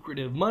actual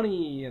lucrative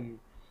money. And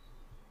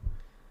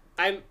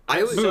I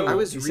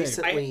was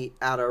recently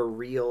at a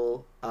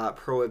real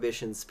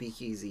prohibition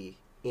speakeasy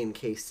in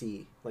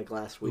KC like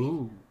last week.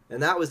 Ooh.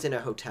 And that was in a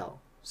hotel.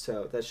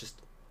 So that's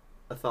just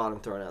a thought I'm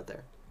throwing out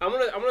there. I'm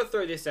gonna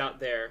throw this out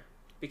there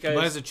because he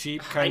buys a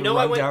cheap kind of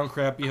run down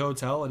crappy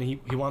hotel and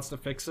he wants to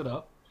fix it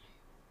up.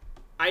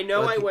 I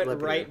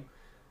went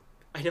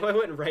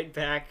right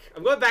back.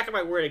 I'm going back on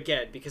my word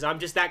again because I'm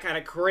just that kind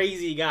of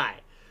crazy guy.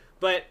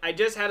 But I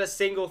just had a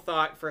single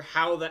thought for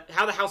how the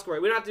house could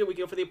work. We don't have to do it. We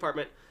can go for the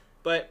apartment.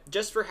 But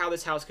just for how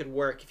this house could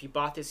work, if you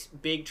bought this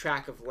big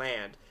tract of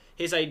land,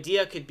 his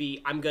idea could be,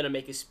 I'm going to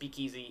make a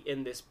speakeasy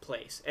in this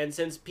place. And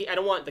since I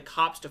don't want the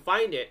cops to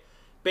find it,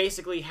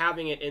 basically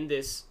having it in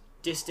this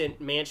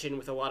distant mansion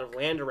with a lot of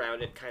land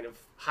around it kind of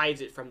hides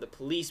it from the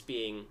police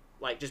being,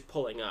 like, just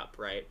pulling up,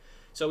 right?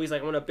 So he's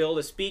like, I'm going to build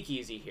a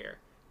speakeasy here.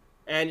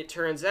 And it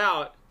turns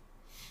out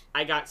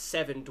I got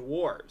 7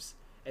 dwarves.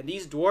 And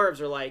these dwarves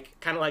are, like,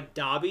 kind of like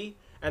Dobby.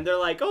 And they're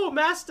like, oh,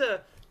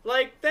 master...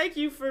 Like, thank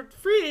you for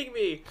freeing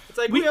me. It's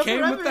like, we are came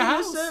forever with the in your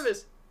house.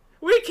 service.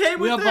 We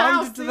came with the house. We are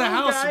bonded to the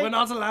house. Guy. We're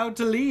not allowed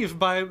to leave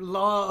by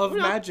law of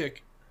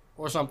magic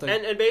or something.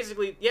 And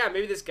basically, yeah,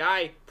 maybe this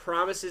guy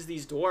promises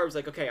these dwarves,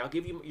 like, okay, I'll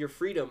give you your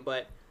freedom,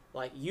 but,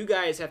 like, you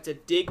guys have to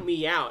dig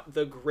me out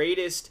the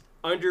greatest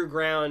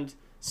underground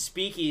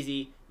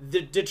speakeasy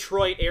the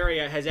Detroit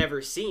area has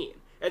ever seen.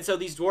 And so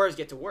these dwarves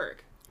get to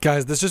work.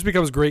 Guys, this just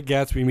becomes Great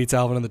Gatsby meets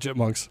Alvin and the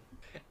Chipmunks.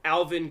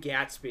 Alvin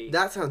Gatsby.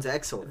 That sounds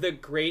excellent. The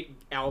Great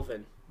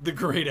Alvin. The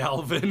Great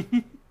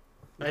Alvin.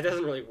 That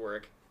doesn't really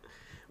work.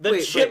 The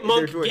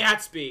Chipmunk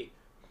Gatsby.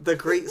 The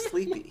Great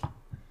Sleepy.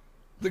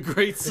 The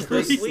Great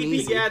Sleepy.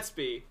 Sleepy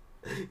Gatsby.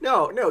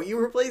 No, you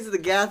replace the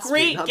Gatsby.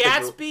 Great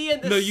Gatsby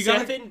and the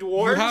 7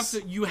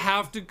 dwarves. You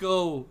have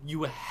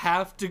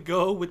to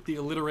go with the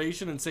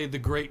alliteration and say the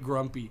Great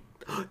Grumpy.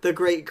 The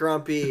Great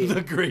Grumpy.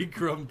 The Great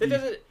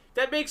Grumpy.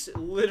 That makes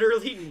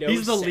literally no sense.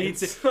 He's the lead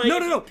singer. Like,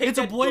 no. It's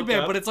a boy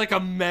band, but it's like a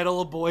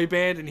metal boy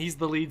band, and he's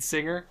the lead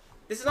singer.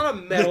 This is not a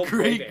metal boy band. The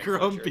Great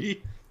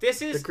Grumpy.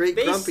 This is the Great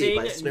they Grumpy sing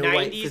by Snow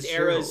White 90s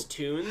Fitzgerald. era's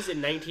tunes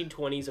in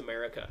 1920s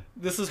America.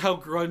 This is how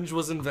grunge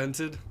was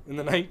invented in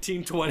the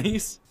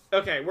 1920s.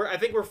 Okay, I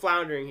think we're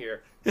floundering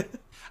here.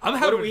 I'm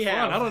having do we fun.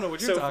 have I don't know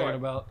what you're so talking far?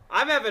 about.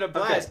 I'm having a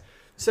blast. Okay.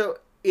 So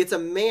it's a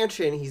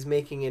mansion he's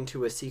making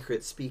into a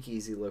secret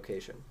speakeasy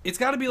location. It's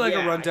got to be like Yeah,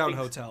 a I rundown think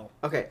so. hotel.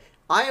 Okay,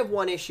 I have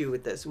one issue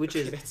with this, which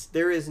is that's-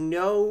 there is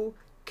no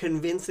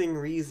convincing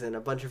reason a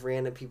bunch of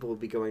random people will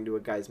be going to a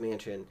guy's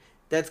mansion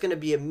that's going to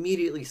be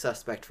immediately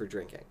suspect for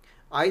drinking.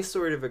 I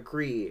sort of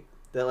agree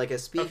that like a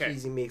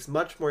speakeasy makes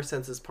much more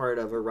sense as part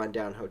of a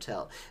rundown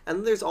hotel.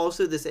 And there's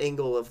also this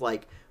angle of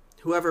like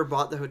whoever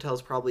bought the hotel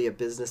is probably a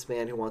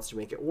businessman who wants to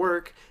make it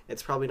work.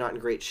 It's probably not in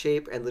great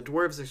shape, and the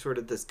dwarves are sort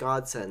of this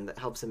godsend that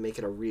helps him make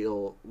it a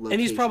real location.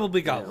 And he's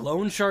probably got you know?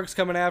 loan sharks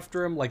coming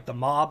after him, like the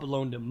mob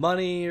loaned him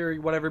money or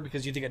whatever,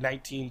 because you think of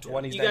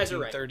 1920s, You guys are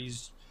right.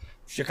 1930s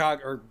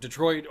Chicago or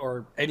Detroit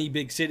or any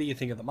big city, you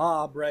think of the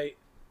mob, right?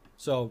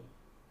 So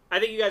I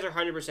think you guys are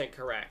 100%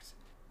 correct.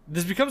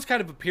 this becomes kind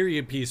of a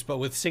period piece, but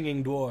with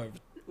singing dwarves.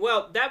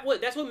 Well, that's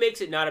what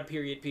makes it not a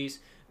period piece.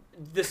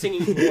 The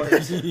singing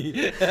dwarves.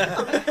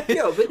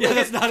 No, but Yeah,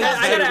 that's not I gotta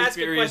exactly ask a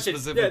period question.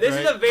 specific, Yeah, this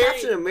right? is a very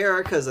Captain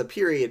America is a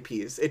period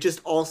piece. It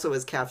just also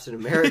is Captain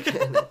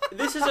American.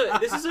 this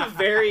is a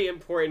very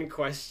important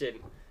question.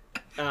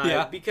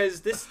 Yeah.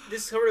 Because this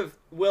sort of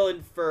will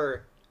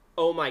infer.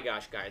 Oh my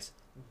gosh, guys!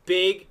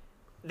 This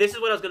is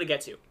what I was gonna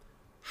get to.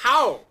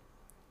 How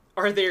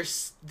are there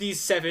these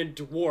 7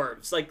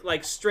 dwarves,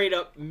 like straight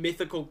up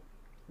mythical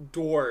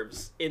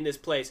dwarves in this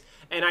place?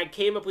 And I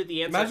came up with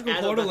the answer. Magical as I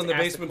was portal about in to the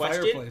ask basement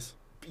question. fireplace.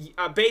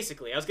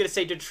 Basically, I was gonna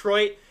say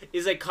Detroit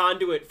is a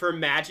conduit for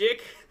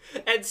magic,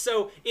 and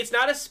so it's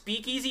not a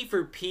speakeasy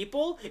for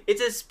people;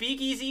 it's a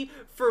speakeasy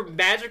for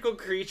magical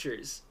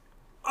creatures.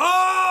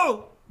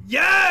 Oh!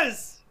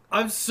 Yes!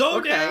 I'm so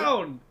Okay.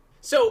 down!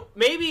 So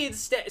maybe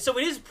instead, so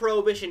it is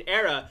Prohibition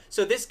era.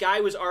 So this guy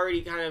was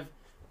already kind of,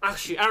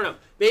 actually, I don't know.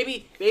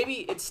 Maybe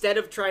instead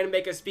of trying to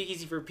make a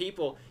speakeasy for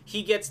people,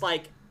 he gets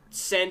like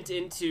sent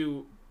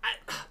into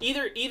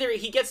either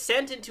he gets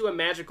sent into a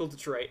magical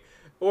Detroit,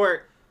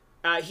 or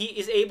he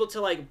is able to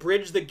like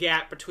bridge the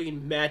gap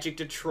between magic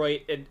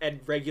Detroit and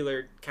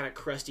regular kind of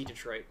crusty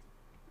Detroit.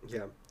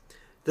 Yeah.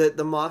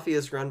 The mafia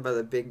is run by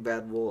the big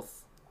bad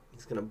wolf.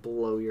 He's gonna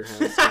blow your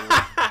house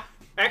down.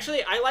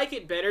 Actually, I like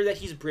it better that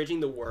he's bridging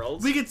the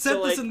worlds. We could set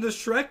So, this like, in the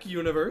Shrek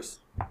universe.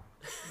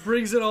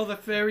 Brings in all the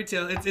fairy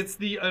tale. It's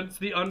the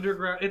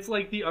underground. It's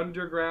like the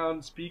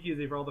underground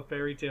speakeasy for all the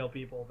fairy tale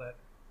people that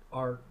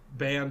are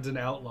banned and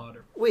outlawed.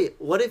 Wait,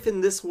 what if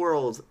in this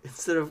world,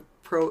 instead of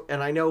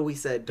and I know we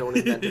said don't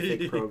invent a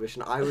fake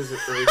prohibition. I was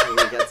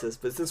originally against this,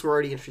 but since we're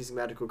already introducing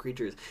magical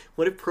creatures,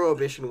 what if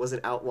prohibition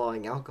wasn't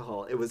outlawing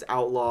alcohol? It was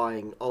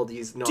outlawing all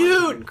these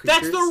non-human Dude, creatures.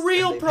 that's the and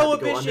real they've had to go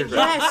prohibition.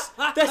 underground. Yes,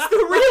 that's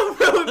the real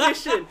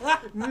prohibition.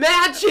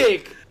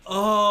 Magic.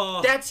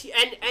 Oh, That's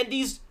and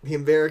these. The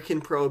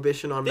American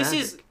prohibition on This magic.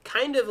 is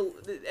kind of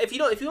if you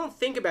don't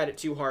think about it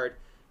too hard,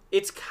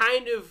 it's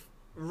kind of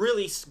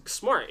really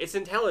smart. It's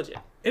intelligent.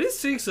 it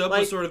syncs up like-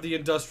 with sort of the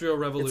Industrial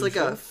It's Revolution. like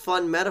a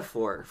fun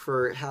metaphor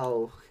for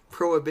how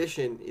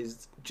prohibition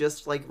is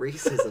just like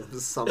racism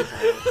somehow.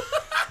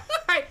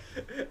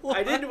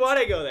 I didn't want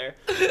to go there,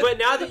 but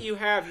now that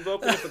you've opened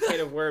up a can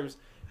of worms,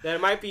 that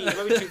it might be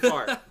too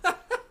far.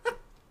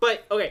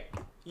 But okay,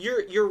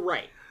 you're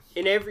right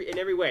in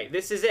every way.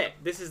 This is it.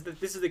 This is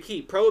the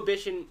key.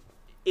 Prohibition,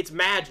 it's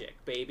magic,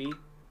 baby.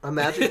 A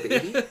magic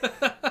baby?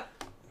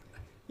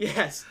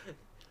 Yes.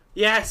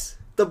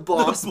 The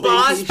boss baby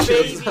Boss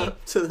shows baby.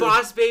 up to the...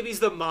 Boss baby's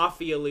the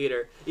mafia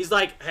leader. He's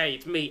like, hey,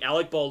 it's me,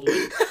 Alec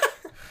Baldwin.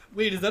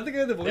 Wait, is that the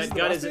guy that voices That the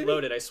gun boss isn't baby?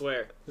 loaded, I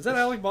swear. Is that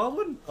Alec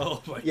Baldwin?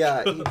 Oh my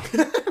Yeah.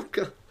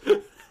 god.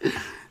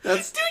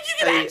 That's, Dude, you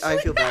can I actually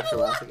feel bad for battle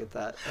laughing at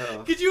that. Oh.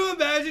 Could you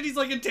imagine he's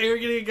like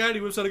interrogating a guy and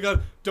he whips out a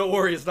gun? Don't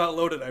worry, it's not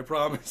loaded, I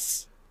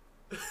promise.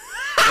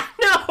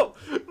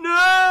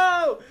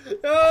 No!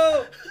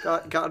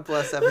 God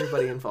bless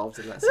everybody involved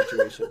in that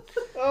situation.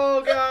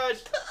 Oh gosh.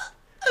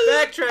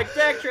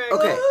 Backtrack.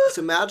 Okay,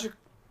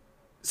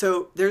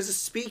 so there's a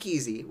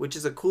speakeasy, which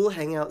is a cool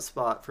hangout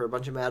spot for a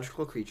bunch of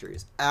magical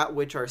creatures, at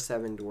which our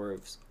 7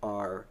 dwarves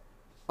are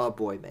a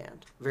boy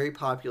band. Very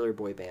popular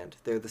boy band.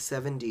 They're the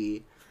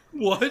 7D.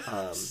 What?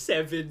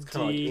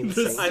 7D.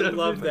 insane. I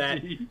love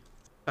that.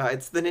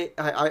 It's the name.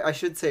 I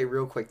should say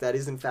real quick, that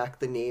is in fact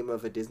the name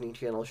of a Disney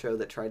Channel show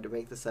that tried to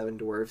make the 7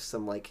 dwarfs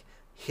some like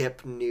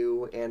hip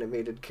new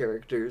animated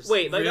characters.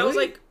 Wait, like that was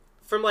Really? like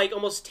from like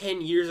almost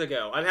 10 years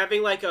ago. I'm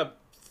having like a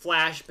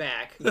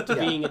flashback to Yeah.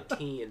 being a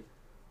teen.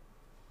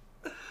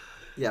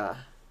 Yeah.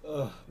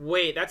 Ugh.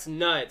 Wait, that's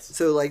nuts.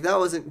 So like that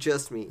wasn't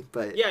just me,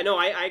 but Yeah, no,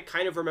 I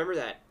kind of remember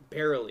that.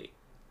 Barely.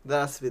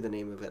 that has to be the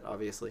name of it,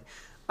 obviously.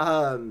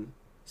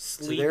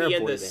 Sleepy they're a and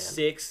boy the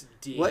band.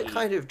 6D. What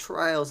kind of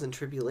trials and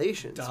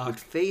tribulations Doc. would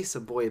face a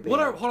boy band?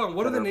 Hold on.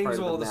 What are that the names part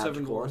of all the 7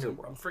 magical dwarves?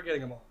 underworld? I'm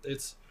forgetting them all.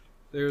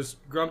 There's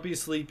Grumpy,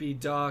 Sleepy,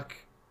 Doc.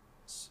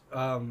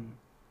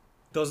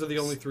 Those are the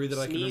only 3 that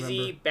I can Sneezy,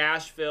 remember.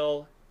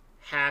 Bashful,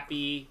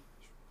 Happy,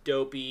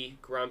 Dopey,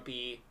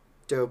 Grumpy,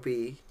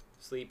 Dopey,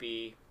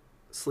 Sleepy,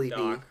 Sleepy.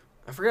 Doc.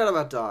 I forgot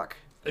about Doc.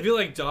 I feel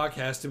like Doc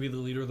has to be the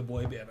leader of the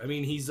boy band. I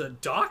mean, he's a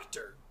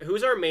doctor.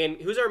 Who's our main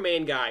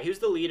guy? Who's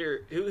the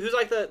leader? Who's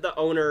like the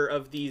owner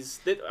of these?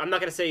 I'm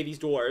not gonna say these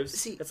dwarves.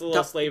 See, That's a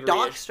little slavery.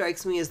 Doc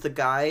strikes me as the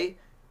guy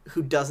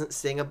who doesn't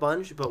sing a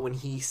bunch, but when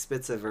he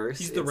spits a verse,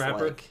 He's the it's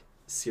rapper. like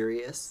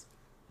serious.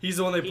 He's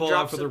the one they He pull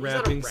out drops for the some- he's not a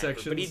rapping rapper,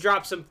 section. but he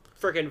drops some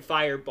freaking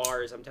fire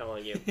bars. I'm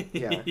telling you.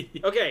 Yeah.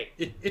 Okay,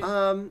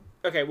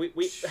 okay,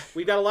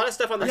 we've got a lot of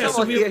stuff on the Yeah, top.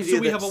 so we have- the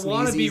idea a that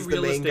wannabe Sneezy's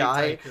real the main estate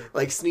guy. tycoon.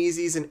 Like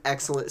Sneezy's an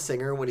excellent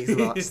singer when he's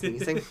not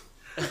sneezing.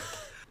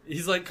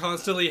 He's like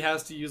constantly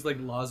has to use like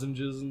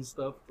lozenges and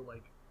stuff to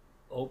like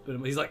open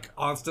him. He's like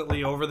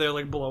constantly over there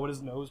like blowing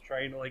his nose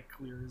trying to like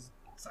clear his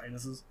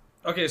sinuses.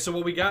 Okay, so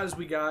what we got is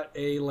we got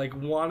a like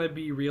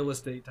wannabe real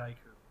estate tycoon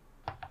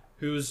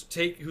who's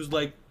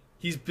like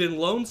he's been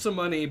loaned some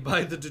money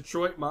by the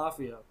Detroit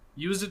Mafia,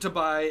 used it to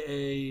buy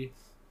a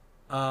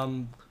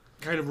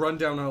kind of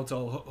rundown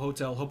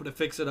hotel, hoping to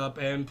fix it up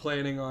and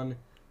planning on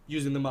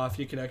using the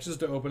Mafia connections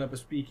to open up a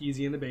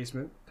speakeasy in the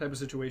basement type of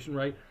situation,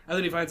 right? And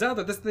then he finds out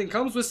that this thing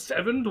comes with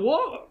 7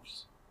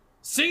 dwarves.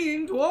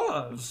 Singing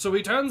dwarves. So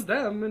he turns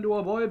them into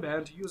a boy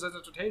band to use as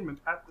entertainment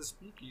at the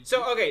speakeasy.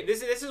 So okay,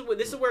 this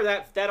is where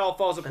that all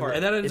falls apart.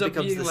 And that ends It up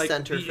becomes being the like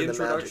center the for the magic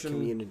introduction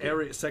community.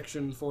 area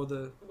section for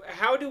the...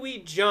 How do we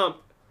jump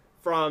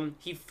from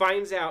he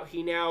finds out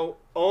he now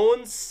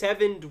owns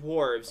 7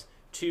 dwarves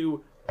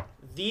to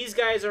these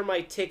guys are my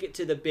ticket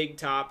to the big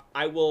top,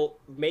 I will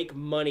make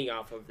money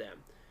off of them?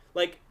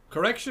 Like,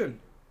 Correction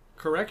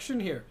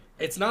here.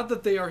 It's not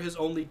that they are his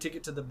only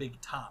ticket to the big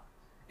top.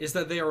 It's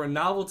that they are a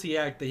novelty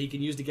act that he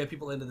can use to get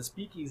people into the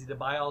speakeasy to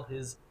buy all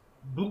his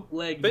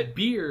bootleg But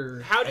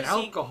beer how and does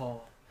he-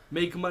 alcohol.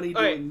 Make money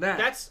all right, doing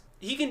that.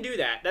 he can do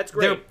that. That's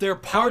great. They're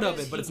part How of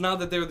does it, but he it's not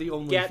that they're the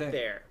only get thing.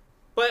 there.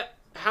 But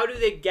how do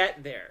they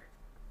get there?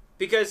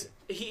 Because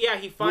he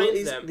Well, finds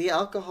is them. the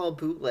alcohol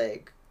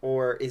bootleg,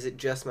 or is it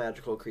just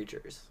magical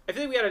creatures? I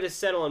think we gotta just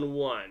settle on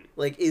one.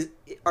 Like,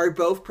 are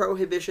both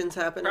prohibitions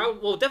happening?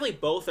 Well, definitely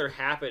both are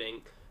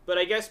happening, but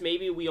I guess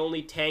maybe we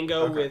only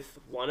tango Okay. with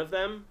one of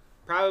them.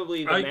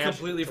 Probably the I magic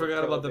completely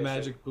forgot about the prohibition.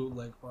 magic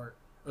bootleg part.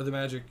 Or the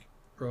magic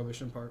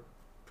prohibition part.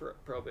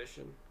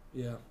 Prohibition.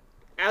 Yeah.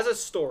 As a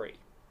story,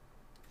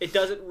 it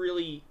doesn't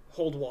really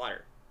hold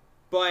water,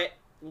 but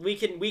we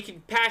can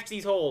patch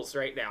these holes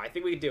right now. I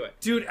think we can do it.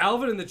 Dude,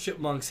 Alvin and the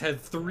Chipmunks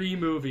had 3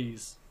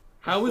 movies.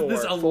 How is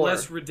this a Four.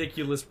 less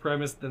ridiculous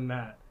premise than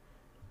that?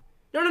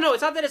 No.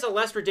 It's not that it's a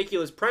less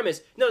ridiculous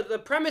premise. No, the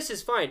premise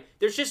is fine.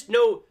 There's just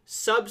no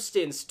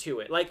substance to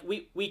it. Like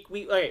we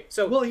okay.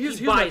 So Well, here's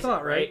he my buys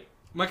thought, it, right?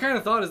 My kind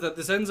of thought is that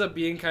this ends up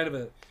being kind of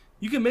a...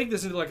 You can make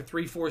this into like a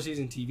 3-4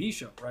 season TV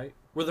show, right?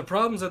 Where the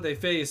problems that they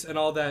face and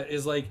all that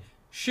is like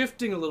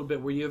shifting a little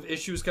bit, where you have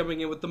issues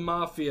coming in with the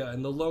Mafia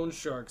and the loan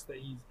sharks that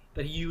he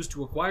used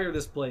to acquire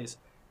this place.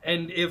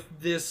 And if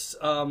this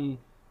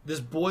this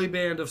boy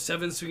band of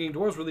 7 swinging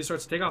dwarves really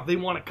starts to take off, they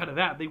want to cut it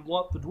out. They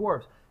want the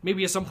dwarves.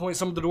 Maybe at some point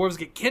some of the dwarves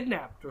get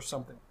kidnapped or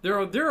something. There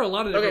are a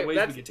lot of different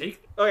ways we could take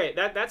it. Okay,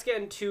 that's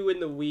getting too in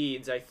the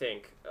weeds, I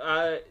think.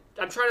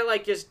 I'm trying to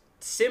like just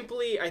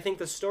simply, I think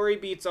the story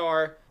beats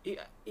are,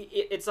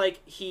 it's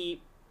like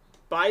he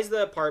buys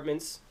the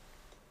apartments,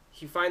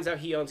 he finds out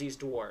he owns these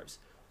dwarves,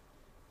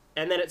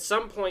 and then at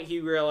some point he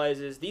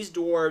realizes these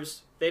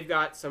dwarves, they've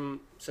got some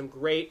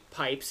great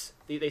pipes,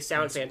 they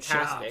sound Some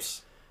fantastic.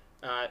 chops.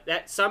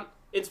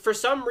 For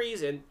some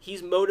reason,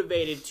 he's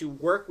motivated to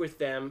work with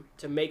them,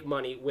 to make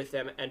money with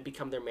them, and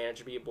become their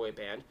manager, be a boy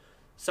band.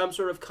 Some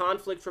sort of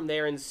conflict from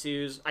there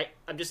ensues.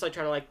 I'm just like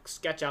trying to like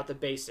sketch out the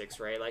basics,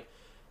 right? Like,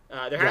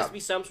 there has to be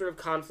some sort of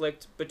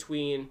conflict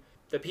between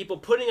the people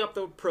putting up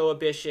the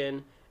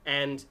prohibition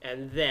and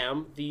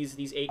them,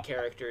 these 8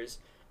 characters,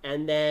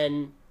 and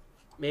then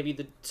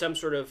maybe some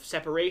sort of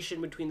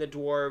separation between the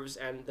dwarves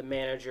and the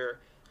manager,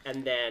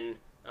 and then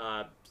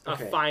a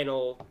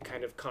final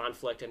kind of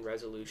conflict and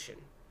resolution.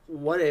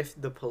 What if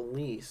the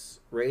police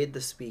raid the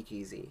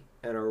speakeasy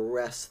and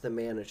arrest the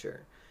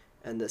manager,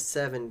 and the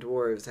 7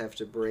 dwarves have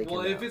to break him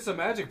Well, if out? it's a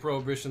magic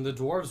prohibition, the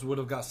dwarves would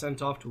have got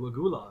sent off to a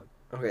gulag.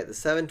 Okay, the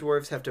 7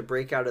 dwarves have to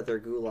break out of their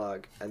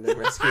gulag and then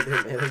rescue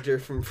their manager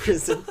from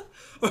prison.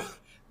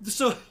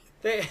 So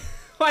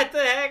What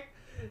the heck?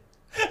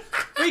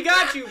 We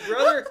got you,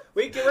 brother.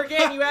 We're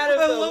getting you out of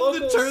I the love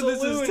local the turn saloon.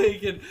 this is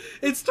taken.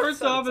 It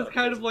starts off as Sounds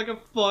kind of like a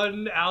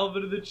fun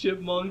Alvin and the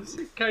Chipmunks,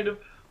 kind of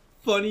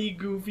funny,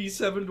 goofy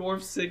 7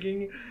 dwarfs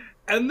singing,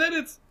 and then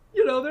it's,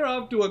 they're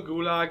off to a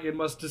gulag and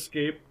must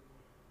escape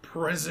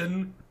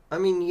prison. I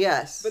mean,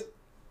 yes.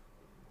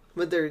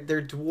 But they're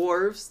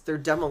dwarves, they're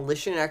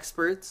demolition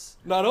experts.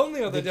 Not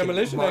only are they Can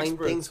demolition mine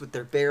experts, things with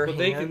their bare but hands.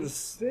 they can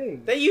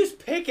sing. They use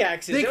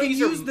pickaxes. They don't can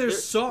use their their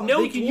song-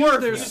 No they can use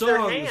dwarf their use their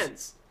songs.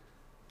 hands.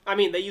 I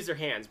mean, they use their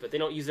hands, but they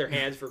don't use their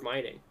hands for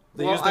mining.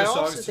 They well, use their I songs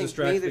also to think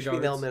distract maybe the there should be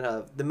an guards. element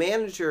of the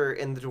manager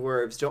and the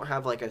dwarves don't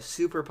have like a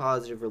super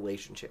positive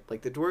relationship.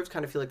 Like the dwarves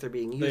kind of feel like they're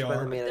being used They by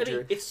are. the manager, I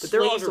mean, it's but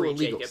they're also slavery,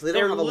 illegal, Jacob. so they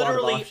They're don't have a lot of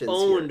literally options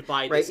owned here.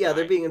 by right? this Yeah, guy.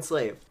 they're being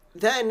enslaved.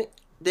 Then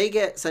they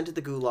get sent to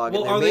the gulag,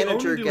 Well, and are their they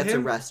manager owned to gets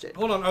him? arrested.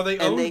 Hold on, are they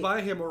And owned they-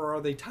 by him or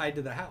are they tied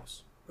to the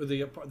house or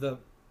the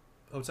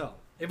hotel?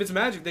 If it's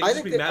magic, they I can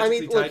just think be that,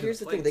 magically tied look, here's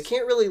to the thing. They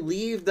can't really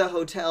leave the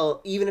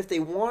hotel even if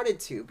they wanted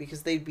to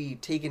because they'd be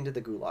taken to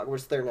the gulag,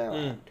 which they're now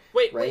at.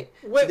 Wait, right?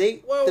 wait, So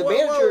the whoa,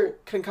 manager whoa.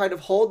 can kind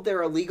of hold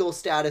their illegal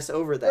status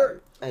over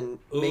them and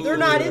make They're them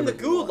not do in the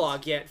whatever he wants.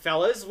 gulag yet,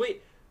 fellas.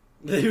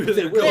 They're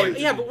will. going to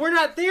Yeah, be. but we're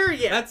not there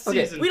yet. That's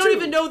Okay, season we don't 2.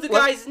 even know the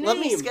guy's name. Let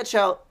me sketch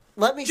out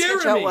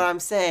Jeremy. what I'm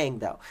saying,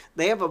 though.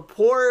 They have a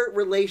poor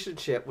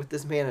relationship with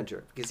this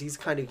manager because he's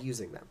kind of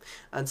using them.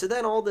 And so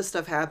then all this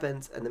stuff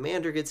happens, and the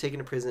manager gets taken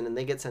to prison, and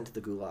they get sent to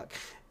the gulag.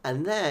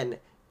 And then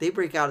they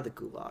break out of the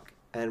gulag.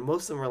 And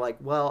most of them are like,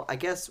 well, I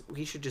guess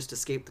we should just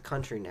escape the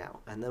country now.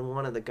 And then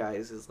one of the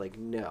guys is like,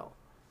 no,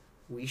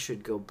 we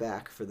should go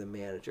back for the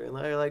manager. And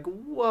they're like,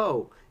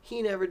 whoa,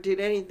 he never did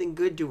anything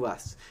good to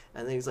us.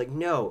 And then he's like,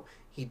 no,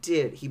 he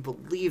did. He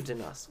believed in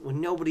us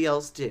when nobody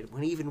else did,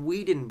 when even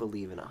we didn't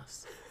believe in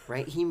us.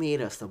 Right? He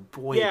made us a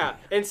boy band.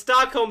 And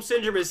Stockholm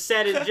Syndrome is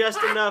said in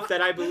just enough that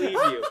I believe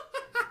you.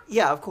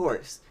 Yeah, of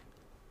course.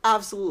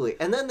 Absolutely.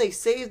 And then they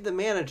save the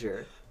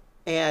manager,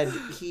 and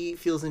he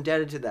feels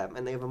indebted to them,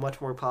 and they have a much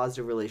more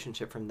positive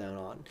relationship from then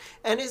on.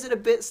 And is it a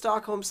bit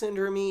Stockholm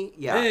Syndrome-y?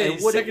 Yeah. Hey,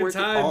 and would it second work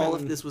at time all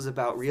in if this was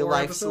about 4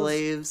 real-life episodes?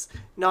 slaves?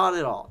 Not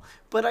at all.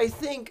 But I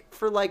think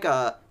for like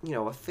a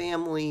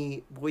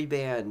family boy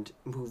band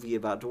movie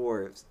about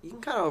dwarves, you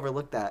can kind of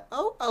overlook that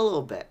a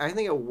little bit. I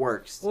think it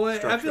works. Well,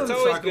 I feel It's like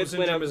always Stockholm good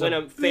when Syndrome is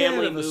a family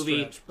bit of a movie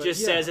stretch, but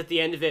just yeah. says at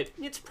the end of it,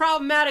 it's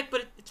problematic,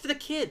 but it's for the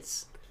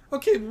kids.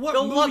 Okay, what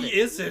They'll love movie it.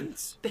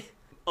 isn't?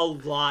 A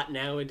lot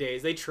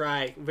nowadays. They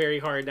try very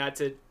hard not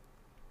to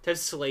have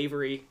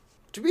slavery.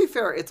 To be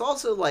fair, it's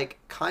also like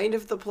kind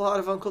of the plot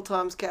of Uncle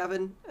Tom's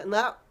Cabin, and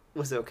that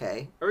was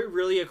okay. Are we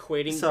really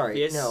equating Sorry,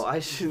 this, no, I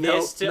should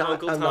this to no,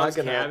 Uncle I'm Tom's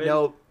not gonna. Cabin?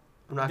 Nope,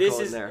 I'm not This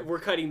going is there. we're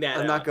cutting that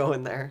I'm out. not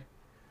going there.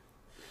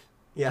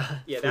 Yeah,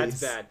 Yeah, please.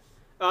 that's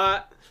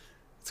bad.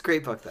 It's a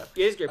great book though.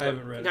 It is a great. I book.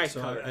 haven't read it, Nice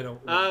so cover. I don't.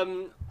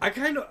 I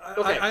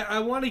Okay. I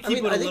want to keep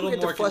mean, it I a think we little have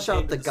to more flesh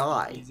out contained the and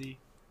guy. speakeasy.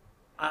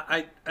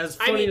 As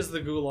funny as the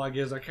gulag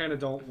is, I kind of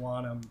don't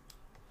want him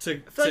to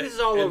feel like this is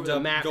all end over the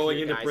up map going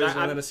here, into guys. prison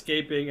I'm- and then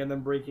escaping and then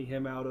breaking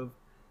him out of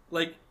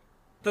like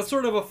that's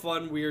sort of a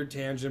fun weird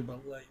tangent, but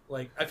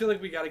like I feel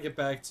like we got to get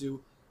back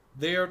to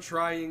they are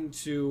trying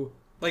to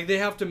like they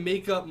have to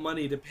make up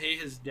money to pay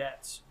his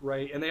debts,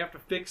 right? And they have to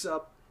fix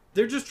up.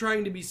 They're just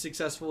trying to be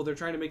successful. They're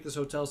trying to make this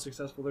hotel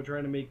successful. They're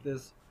trying to make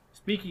this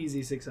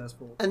speakeasy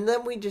successful. And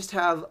then we just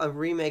have a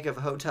remake of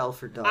Hotel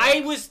for Dogs. I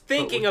was but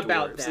thinking with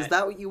about dwarves. that. Is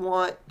that what you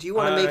want? Do you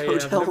want to make I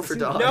have Hotel never for seen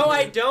Dogs? that. No,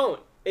 I don't.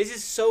 This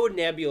is so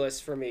nebulous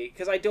for me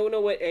because I don't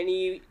know what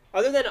any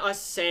other than us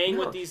saying No.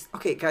 what these.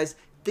 Okay, guys,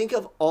 think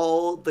of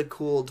all the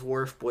cool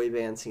dwarf boy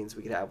band scenes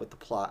we could have with the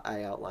plot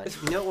I outlined.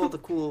 You know all the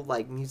cool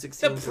like music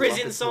The scenes. prison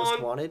Muppets Most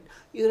song. Wanted.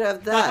 You could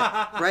have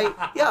that, right?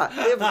 Yeah,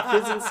 they have a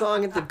prison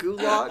song at the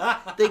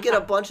gulag. They get a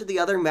bunch of the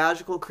other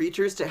magical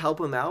creatures to help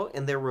them out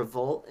in their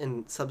revolt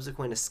and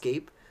subsequent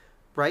escape,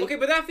 right? Okay,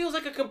 but that feels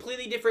like a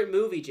completely different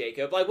movie,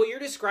 Jacob. Like what you're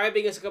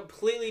describing is a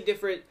completely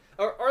different,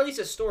 or at least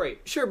a story.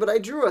 Sure, but I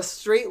drew a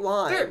straight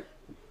line There.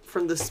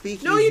 from the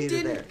speakeasy No, you to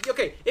didn't. there.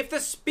 Okay, if the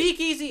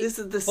speakeasy, This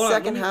is the Hold on,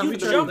 second let me- half you of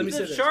the let jumped me movie.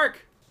 say the this. shark.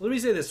 Let me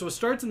say this. So it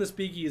starts in the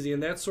speakeasy,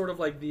 and that's sort of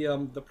like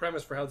the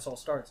premise for how this all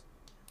starts.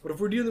 But if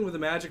we're dealing with the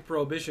magic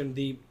prohibition,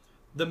 the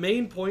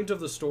main point of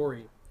the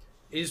story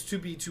is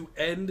to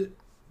end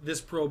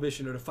this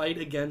prohibition or to fight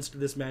against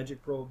this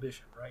magic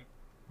prohibition, right?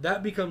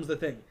 That becomes the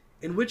thing.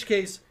 In which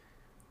case,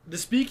 the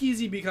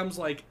speakeasy becomes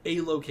like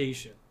a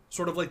location,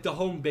 sort of like the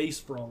home base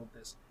for all of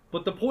this.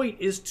 But the point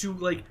is to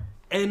like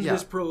end Yeah.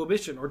 this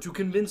prohibition or to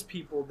convince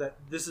people that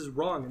this is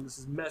wrong and this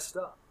is messed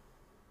up.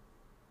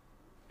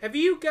 Have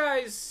you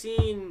guys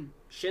seen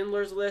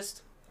Schindler's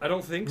List? I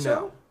don't think No,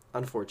 so.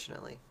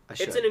 unfortunately, I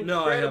should. It's an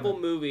No, I incredible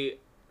haven't. movie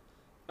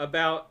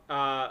about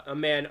a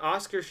man,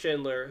 Oskar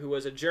Schindler, who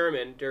was a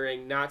German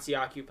during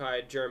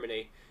Nazi-occupied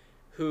Germany,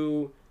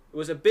 who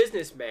was a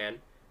businessman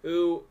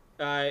who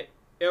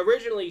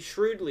originally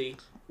shrewdly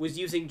was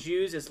using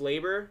Jews as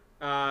labor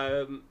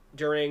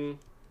during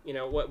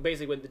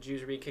basically when the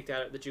Jews were being kicked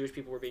out, the Jewish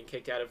people were being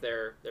kicked out of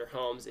their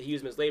homes. He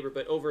used them as labor,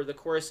 but over the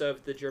course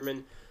of the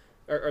German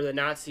or the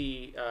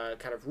Nazi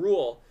kind of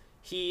rule,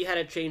 he had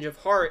a change of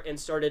heart and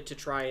started to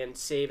try and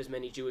save as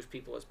many Jewish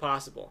people as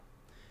possible.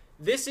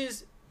 This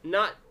is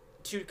not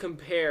to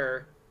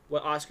compare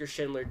what Oskar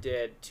Schindler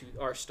did to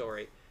our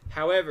story.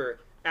 However,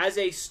 as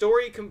a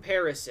story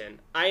comparison,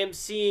 I am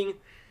seeing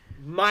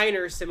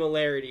minor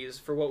similarities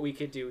for what we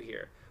could do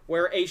here,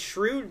 where a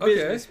shrewd Okay.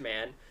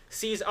 businessman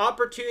sees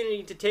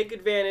opportunity to take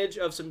advantage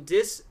of some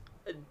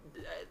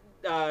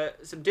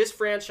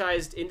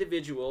disfranchised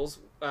individuals,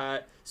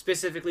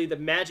 specifically the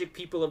magic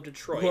people of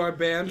Detroit. Who are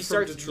banned He from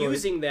starts Detroit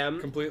using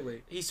them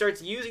completely. He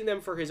starts using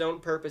them for his own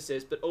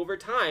purposes, but over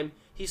time,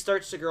 he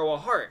starts to grow a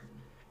heart.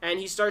 And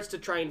he starts to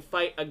try and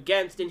fight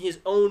against, in his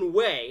own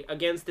way,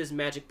 against this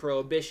magic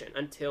prohibition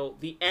until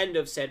the end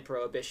of said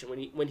prohibition,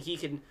 when he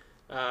can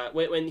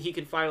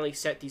finally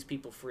set these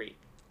people free.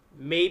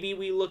 Maybe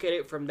we look at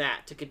it from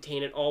that to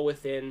contain it all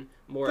within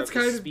more That's of the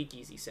kind of-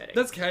 speakeasy setting.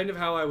 That's kind of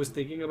how I was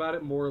thinking about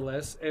it, more or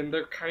less. And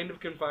they're kind of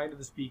confined to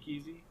the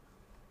speakeasy.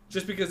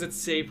 just because it's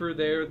safer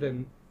there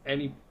than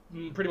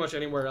pretty much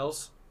anywhere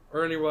else,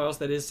 or anywhere else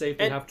that is safe.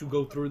 They have to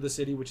go through the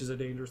city, which is a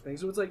dangerous thing.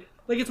 So it's like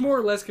it's more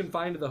or less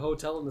confined to the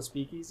hotel and the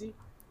speakeasy.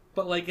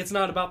 But, it's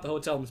not about the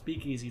hotel and the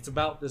speakeasy. It's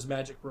about this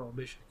magic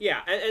prohibition. Yeah,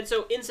 and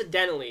so,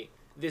 incidentally,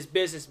 this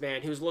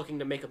businessman who's looking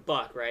to make a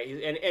buck, right?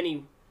 And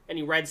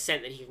any red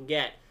cent that he can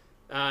get,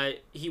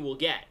 he will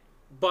get.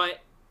 But,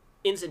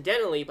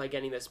 incidentally, by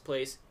getting this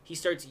place, he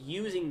starts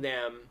using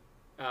them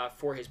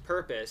for his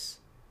purpose,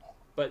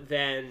 but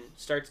then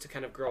starts to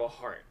kind of grow a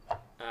heart.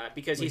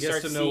 Because he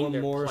starts to know seeing them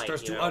their more, plight,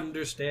 starts to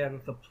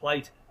understand the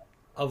plight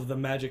of the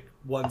magic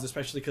ones,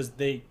 especially because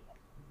they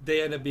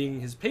end up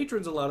being his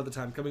patrons a lot of the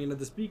time, coming into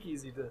the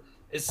speakeasy to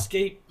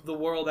escape the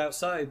world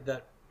outside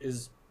that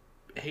is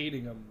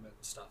hating them and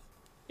stuff.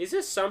 Is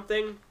this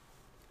something?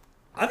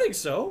 I think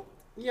so.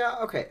 Yeah,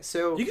 okay,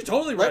 so... You could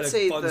totally write let's a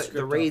say fun the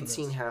script raid off of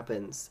scene this.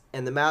 happens,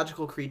 and the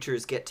magical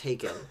creatures get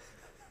taken.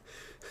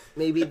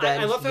 Maybe then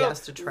I love he how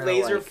has to try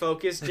laser to,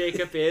 focused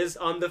Jacob is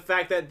on the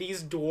fact that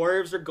these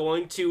dwarves are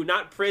going to,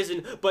 not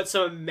prison, but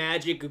some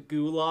magic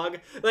gulag.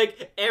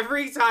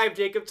 Every time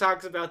Jacob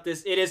talks about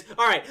this, it is,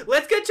 alright,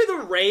 let's get to the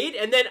raid,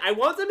 and then I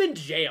want them in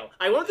jail.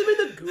 I want them in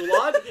the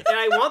gulag, and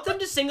I want them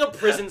to sing a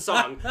prison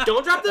song.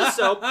 Don't drop the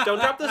soap. Don't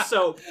drop the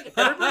soap.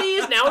 Everybody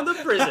is now in the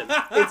prison.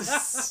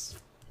 It's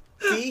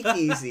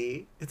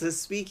speakeasy. It's a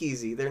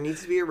speakeasy. There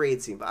needs to be a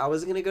raid scene. But I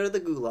wasn't going to go to the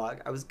gulag.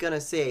 I was going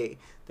to say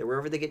that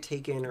wherever they get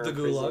taken or The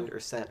imprisoned gulag? or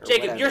sent or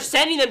Jacob, whatever, you're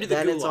sending them to the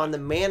then gulag. it's on the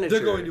manager.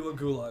 They're going to a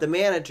gulag. The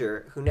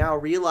manager, who now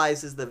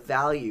realizes the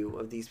value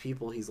of these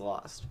people he's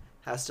lost,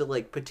 has to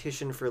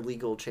petition for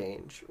legal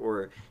change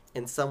or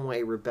in some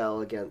way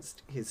rebel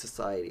against his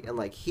society.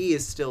 And he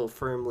is still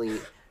firmly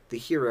the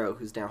hero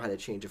who's now had a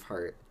change of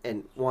heart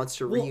and wants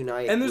to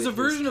reunite. And there's with a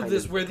version his of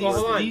this kind where Well,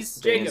 hold on. these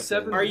Jacob,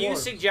 seven are you dwarves-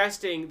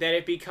 suggesting that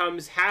it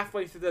becomes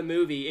halfway through the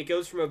movie, it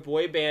goes from a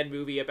boy band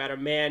movie about a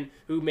man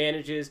who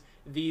manages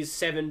these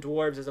 7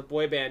 dwarves as a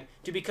boy band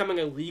to becoming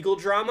a legal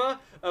drama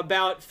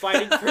about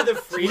fighting for the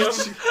freedom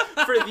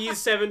for these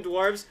 7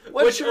 dwarves,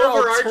 What's which your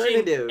overarching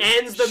alternative,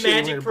 ends the Schindler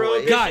magic Boys?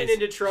 prohibition Guys, in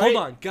Detroit? hold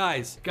on,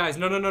 guys,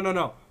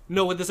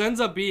 no. What this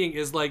ends up being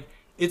is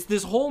it's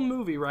this whole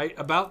movie, right,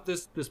 about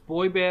this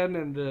boy band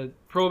and the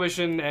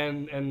prohibition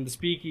and the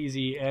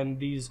speakeasy, and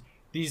these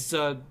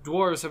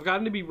dwarves have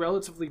gotten to be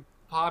relatively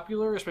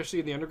popular, especially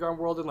in the underground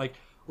world, and like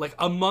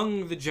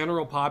among the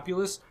general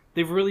populace,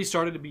 they've really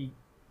started to be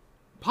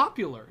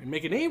popular and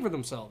make a name for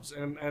themselves,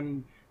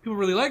 and people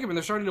really like them, and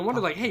they're starting to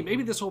wonder, hey,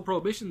 maybe this whole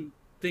prohibition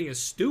thing is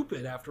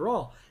stupid after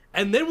all.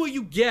 And then what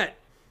you get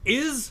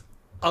is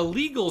a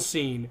legal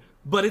scene,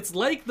 but it's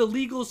like the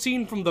legal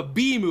scene from the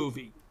B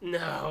movie.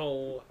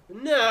 No.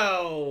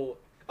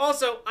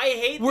 Also, I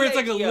hate Where the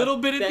it's a idea little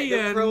bit at that the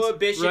end,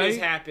 prohibition is right?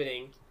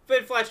 happening.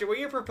 But Fletcher, what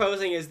you're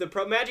proposing is the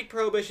magic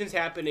prohibition's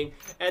happening,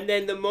 and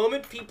then the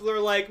moment people are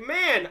like,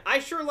 man, I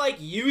sure like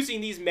using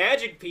these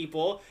magic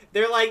people,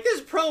 they're like,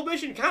 this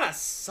prohibition kind of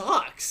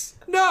sucks.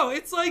 No,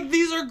 it's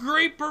these are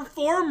great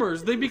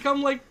performers. They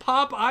become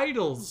pop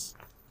idols.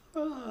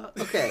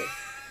 Okay.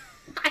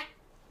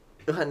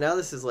 Now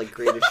this is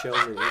Greatest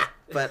Showman.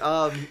 But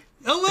A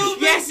little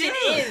bit. Yes, it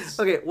is.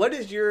 okay, what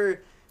is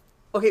your...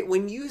 Okay,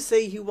 when you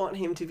say you want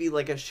him to be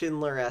a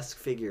Schindler-esque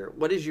figure,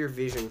 what is your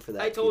vision for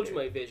that? I told Peter? you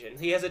my vision.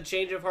 He has a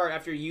change of heart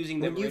after using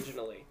them When you-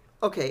 originally.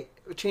 Okay,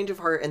 change of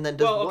heart and then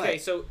does Well, what? okay,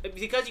 so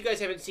because you guys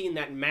haven't seen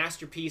that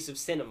masterpiece of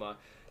cinema,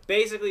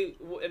 basically,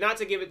 not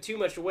to give it too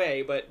much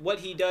away, but what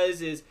he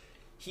does is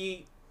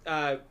he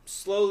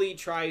slowly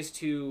tries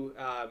to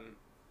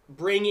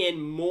bring in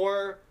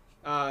more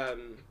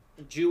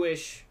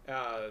Jewish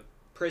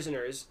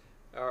prisoners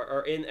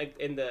or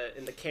in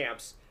the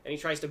camps, and he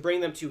tries to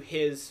bring them to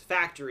his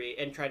factory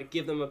and try to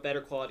give them a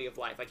better quality of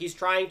life. He's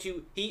trying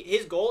to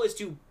his goal is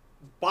to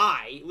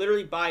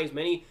literally buy as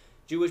many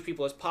Jewish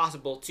people as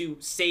possible to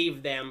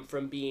save them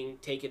from being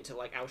taken to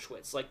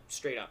Auschwitz,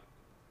 straight up.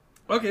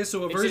 Okay,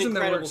 so It's an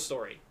incredible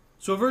story.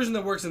 So a version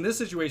that works in this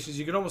situation is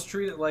you could almost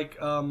treat it like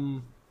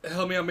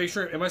help me out, make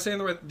sure, am I saying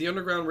the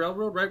Underground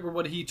Railroad, right? Where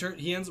what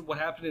what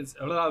happened is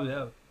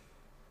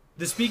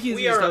the speakeasy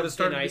We are stuff on has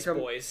started thin to ice, become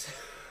boys.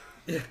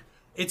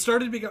 it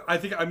started to become I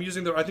think I'm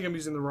using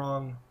the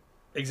wrong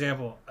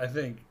example. I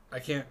feel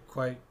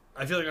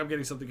like I'm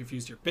getting something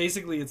confused here.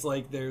 Basically it's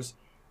there's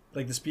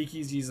the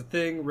speakeasy is a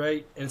thing,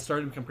 right? And it's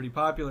starting to become pretty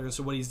popular, and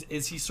so what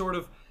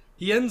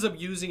he ends up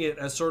using it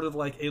as sort of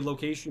a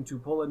location to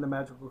pull in the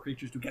magical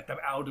creatures to get them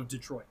out of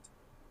Detroit.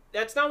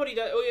 That's not what he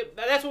does. Oh,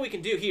 yeah, that's what we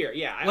can do here.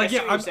 Yeah, I see what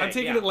you're I'm saying,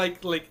 taking yeah. it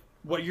like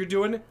what you're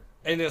doing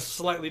in a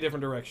slightly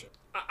different direction.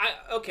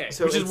 Okay.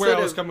 So Which is where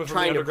I instead was of coming from,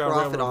 trying the to Underground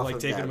profit Railroad, off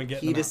of taking them, them and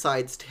getting he them out.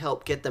 decides to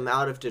help get them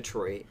out of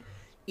Detroit,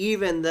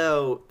 even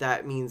though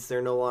that means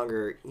they're no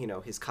longer,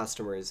 his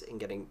customers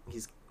and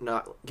he's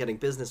not getting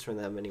business from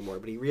them anymore.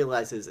 But he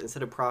realizes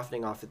instead of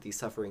profiting off of these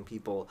suffering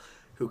people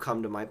who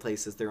come to my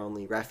place as their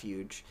only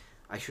refuge,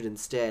 I should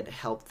instead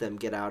help them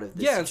get out of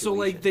this Yeah, and so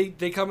situation.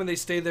 they come and they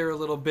stay there a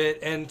little bit,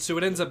 and so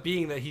it ends up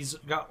being that he's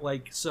got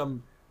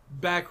some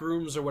back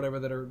rooms or whatever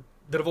that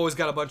that have always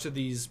got a bunch of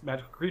these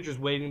magical creatures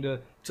waiting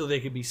till they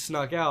could be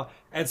snuck out.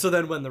 And so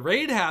then when the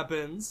raid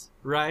happens,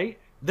 right,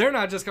 they're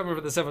not just coming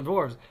for the seven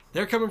dwarves.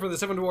 They're coming for the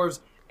seven dwarves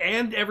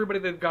and everybody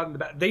they've gotten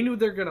back. They knew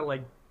they're gonna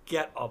like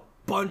get a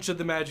bunch of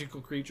the magical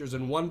creatures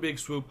in one big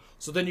swoop.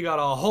 So then you got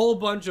a whole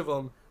bunch of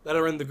them that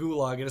are in the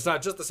gulag, and it's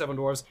not just the seven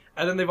dwarves.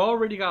 And then they've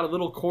already got a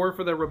little core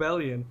for their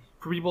rebellion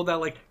for people that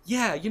like,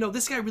 yeah, you know,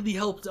 this guy really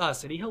helped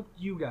us and he helped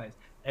you guys,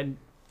 and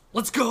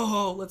let's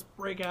go, let's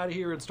break out of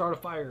here and start a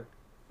fire.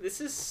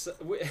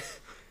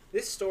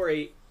 This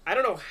story, I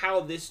don't know how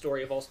this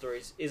story of all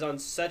stories is on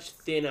such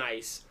thin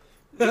ice,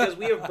 because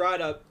we have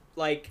brought up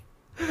like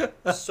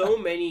so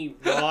many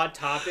raw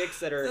topics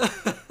that are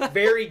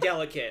very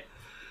delicate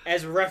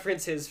as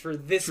references for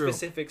this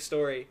specific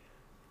story.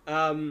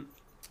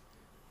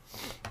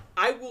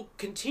 I will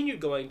continue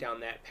going down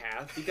that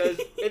path because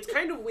it's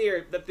kind of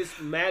weird that this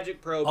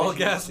magic prohibition all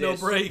gas,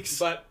 exists, no brakes.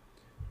 But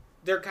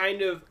they're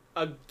kind of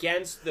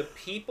against the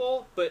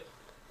people. But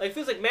like, it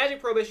feels like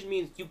magic prohibition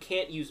means you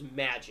can't use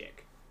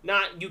magic,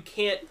 not you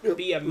can't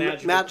be a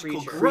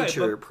magical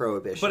creature. Right, but,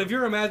 prohibition. But if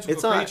you're a magical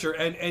It's not- creature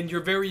and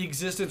your very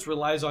existence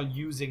relies on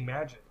using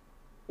magic,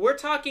 We're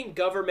talking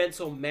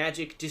governmental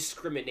magic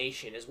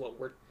discrimination is what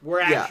we're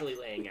actually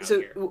laying out so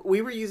here.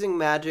 we were using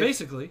magic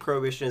Basically.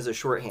 prohibition as a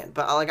shorthand,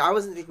 but like I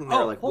wasn't thinking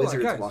they're like hold on,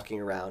 wizards guys. walking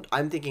around.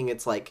 I'm thinking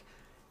it's like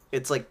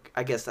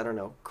I guess I don't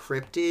know,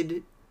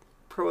 cryptid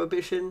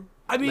prohibition.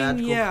 I mean,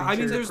 Magical yeah. I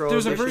mean, creature there's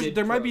a version. prohibition.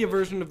 There might be a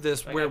version of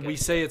this where we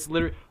say it's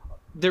literally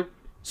there.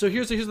 So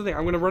here's the thing.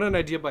 I'm going to run an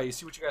idea by you.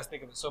 See what you guys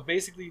think of it. So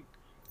basically,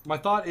 my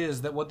thought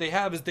is that what they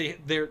have is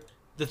they're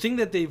the thing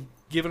that they've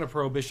given a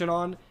prohibition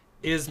on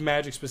is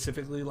magic,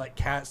 specifically like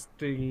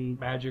casting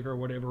magic or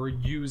whatever, or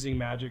using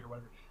magic or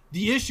whatever.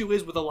 The issue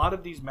is with a lot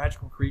of these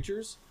magical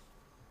creatures,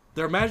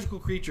 they're magical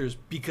creatures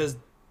because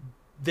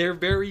their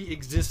very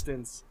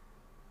existence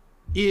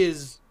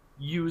is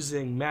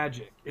using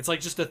magic. It's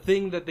like just a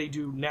thing that they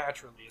do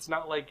naturally. It's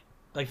not like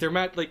they're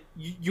like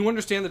you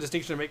understand the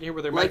distinction I'm making here,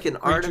 where they're Like an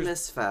magical creatures.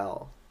 Artemis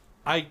fowl.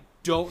 I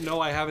don't know.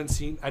 I haven't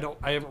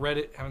read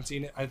it. Haven't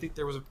seen it. I think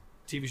there was a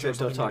TV show. or Don't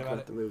something talk made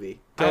about the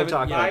movie. I Don't haven't-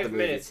 talk about the 5 movie.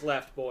 minutes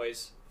left,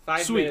 boys.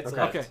 5 Sweet. minutes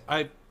Okay. left. Okay,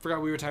 I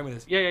forgot we were timing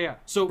this. Yeah.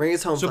 So Bring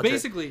us home, So Fletcher.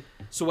 basically,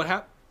 what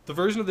happened? The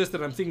version of this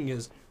that I'm thinking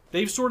is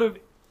they've sort of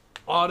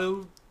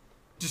auto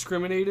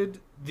discriminated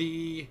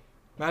the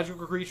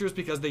magical creatures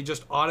because they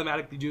just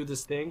automatically do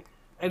this thing,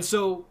 and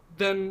so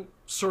then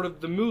sort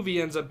of the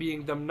movie ends up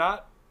being them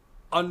not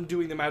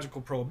undoing the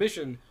magical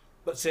prohibition,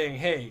 but saying,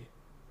 hey,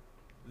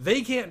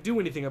 they can't do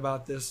anything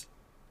about this.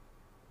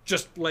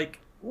 Just like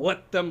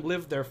let them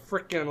live their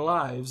frickin'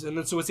 lives, and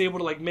then so it's able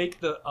to like make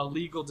a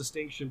legal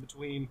distinction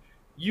between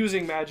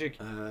using magic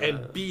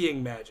and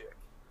being magic.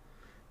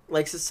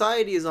 Like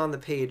society is on the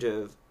page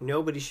of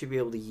nobody should be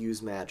able to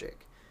use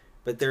magic,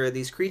 but there are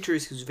these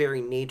creatures whose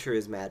very nature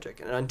is magic,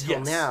 and until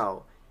Yes.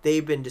 now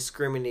they've been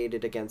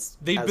discriminated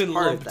against. They've as been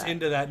part of lumped that.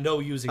 into that no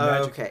using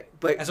magic. Okay,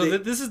 but And so they-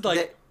 this is like,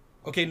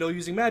 they- okay, no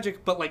using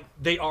magic, but like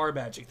they are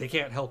magic. They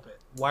can't help it.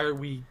 Why are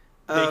we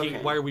making?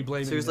 okay. Why are we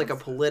blaming? So there's like a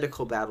them?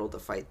 political battle to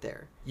fight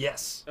there.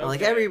 Yes. And,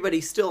 like Okay.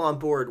 everybody's still on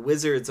board.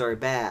 Wizards are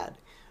bad,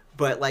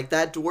 but like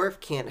that dwarf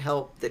can't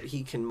help that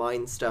he can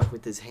mine stuff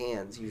with his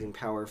hands using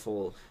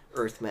powerful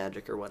earth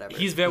magic or whatever.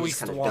 He's very he just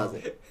kind of strong.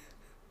 does it.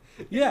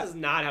 Yeah. This is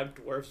not how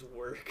dwarves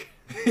work.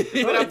 But I'm this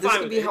fine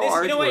would with be it. how This-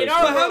 ours you know what, in work.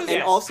 our But how world, does- And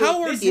yes. also,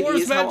 how are it dwarves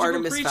is how magical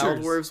Artemis fowl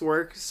creatures? dwarves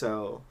work.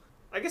 So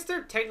I guess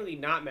they're technically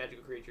not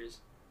magical creatures.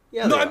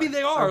 yeah, No, they I mean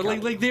they are. Okay.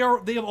 Like they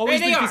are. They have always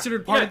Hey, they been are.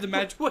 considered part Yeah. of the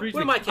magical What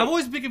creatures. am I kidding? I've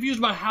always been confused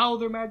about how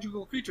they're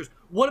magical creatures.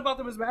 What about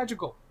them is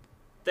magical?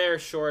 They're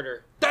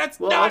shorter. That's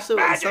Well, not also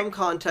magic. in some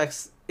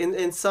contexts,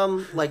 in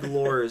some like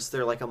lores,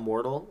 they're like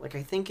immortal. Like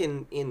I think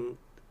in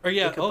Or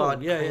yeah. Ichabod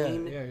Oh, yeah.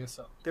 Crane. Yeah. Yeah.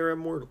 So. they're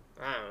immortal.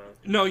 I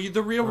don't know. No,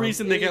 the real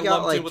reason they You get got,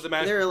 lumped in like, with the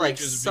magical there are like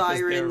creatures is because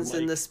sirens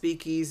they're, in like, the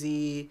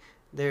speakeasy.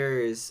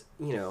 There's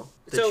the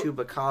So-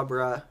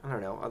 chupacabra. I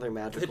don't know, other The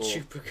magical.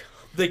 chupacabra.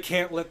 They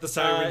can't let the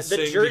sirens the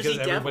sing Jersey because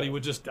everybody Devil.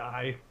 would just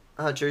die.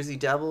 Jersey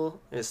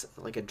Devil. There's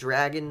like a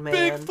dragon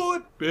man.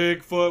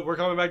 Bigfoot. We're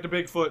coming back to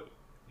Bigfoot.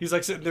 He's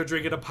like sitting there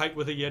drinking a pint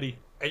with a Yeti,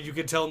 and you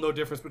can tell no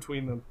difference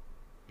between them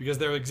because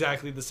they're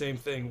exactly the same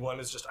thing. One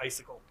is just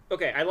icicle.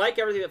 Okay, I like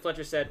everything that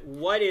Fletcher said.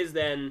 What is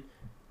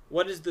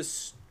the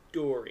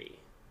story?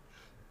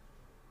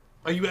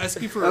 Are you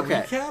asking for a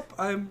Okay. recap?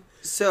 I'm.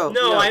 So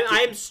No, yeah,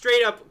 I'm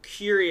straight up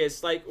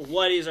curious. Like,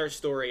 what is our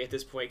story at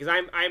this point? Because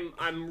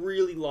I'm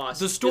really lost.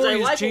 The 'Cause I story like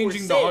is what we're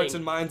changing the hearts saying.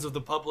 and minds of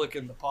the public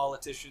and the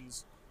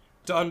politicians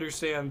to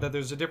understand that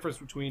there's a difference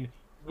between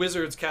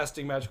wizards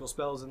casting magical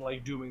spells and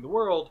like dooming the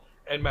world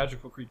and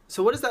magical creatures.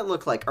 So what does that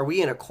look like? Are we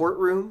in a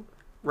courtroom?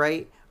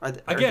 Right? Are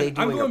they Again, doing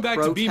I'm going a back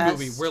to B protest?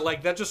 movie where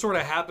like that just sort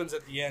of happens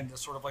at the end as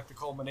sort of like the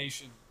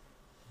culmination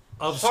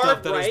of Hard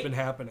stuff that has right. been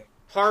happening.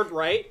 Hard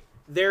right.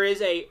 There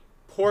is a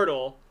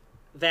portal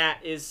that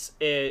is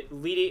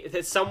leading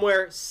that's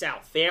somewhere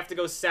south. They have to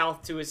go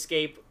south to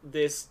escape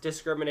this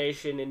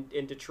discrimination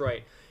in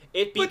Detroit.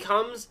 It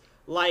becomes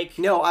like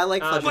No, I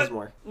like Fletcher's but-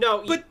 more.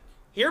 No, But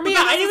hear but me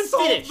that out. I doesn't didn't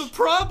solve finish. the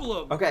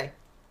problem. Okay,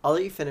 I'll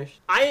let you finish.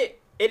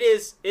 It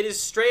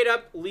is straight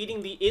up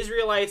leading the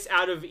Israelites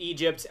out of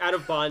Egypt, out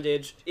of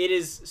bondage. It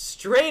is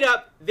straight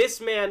up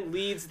this man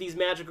leads these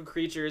magical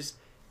creatures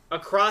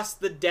across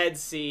the Dead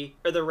Sea,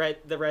 or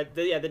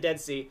the Dead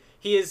Sea.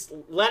 He is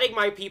letting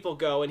my people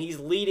go, and he's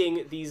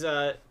leading these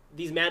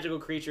magical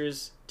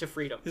creatures to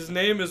freedom. His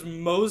name is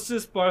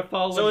Moses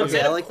Bartholomew. So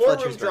instead I of like courtroom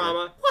Fletcher's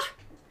drama,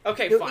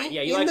 okay, You know, fine.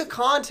 in the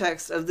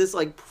context of this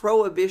like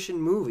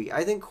prohibition movie,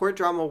 I think court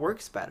drama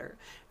works better.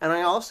 And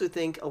I also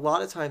think a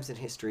lot of times in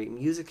history,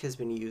 music has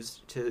been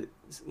used to,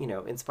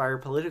 inspire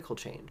political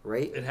change,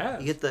 right? It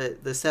has. You get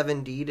the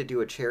 7D to do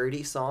a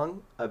charity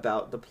song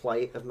about the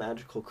plight of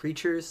magical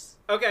creatures.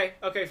 Okay,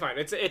 fine.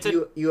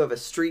 You have a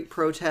street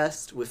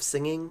protest with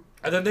singing.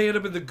 And then they end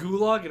up in the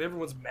gulag and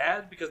everyone's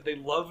mad because they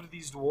loved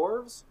these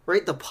dwarves.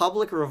 Right? The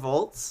public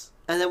revolts,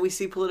 and then we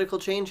see political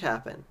change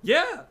happen.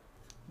 Yeah.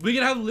 We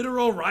can have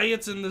literal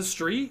riots in the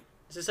street.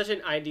 This is such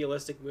an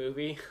idealistic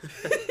movie.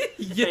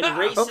 Yeah. And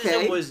racism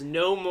Okay. was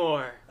no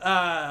more.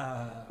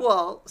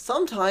 Well,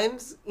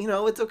 sometimes,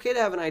 it's okay to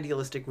have an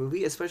idealistic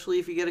movie, especially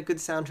if you get a good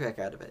soundtrack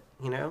out of it,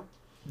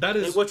 That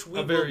is which we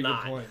a very will good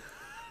not. point.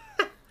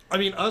 I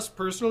mean, us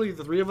personally,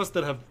 the three of us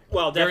that have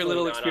Well, very definitely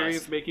little not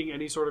experience us. making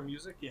any sort of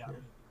music, yeah.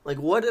 Like,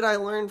 what did I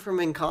learn from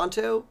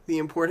Encanto? The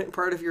important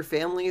part of your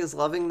family is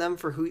loving them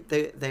for who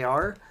they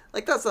are.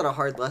 Like, that's not a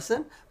hard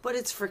lesson, but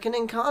it's freaking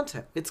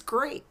Encanto. It's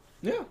great.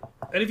 Yeah.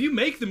 And if you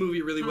make the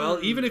movie really well,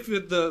 even if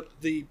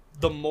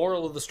the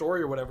moral of the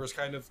story or whatever is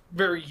kind of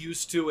very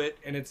used to it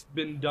and it's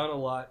been done a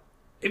lot,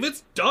 if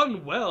it's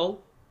done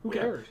well, who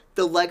cares?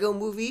 The Lego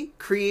movie,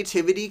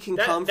 creativity can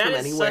come from That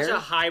is anywhere. such a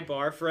high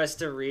bar for us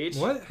to reach.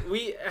 What?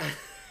 We,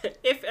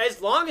 as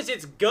long as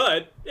it's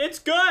good, it's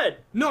good.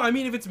 No, I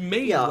mean if it's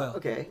made Yeah, well.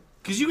 okay.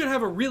 Because you can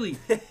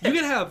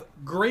have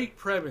great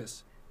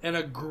premise and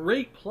a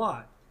great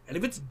plot, and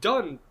if it's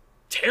done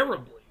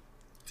terribly,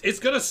 it's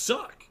gonna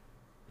suck.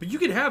 But you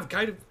can have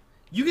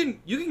you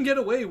can get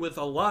away with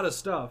a lot of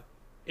stuff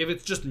if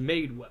it's just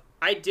made well.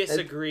 I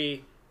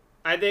disagree.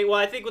 I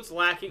think what's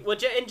lacking,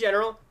 in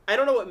general, I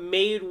don't know what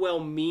made well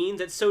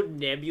means. It's so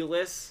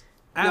nebulous.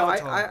 No,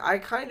 Avatar. I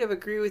kind of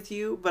agree with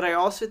you, but I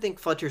also think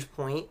Fletcher's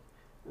point,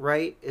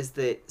 right, is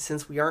that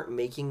since we aren't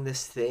making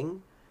this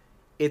thing,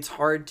 it's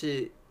hard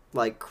to,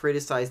 like,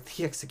 criticize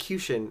the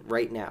execution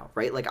right now,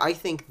 right? Like, I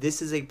think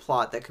this is a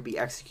plot that could be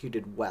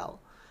executed well.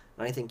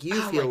 And I think you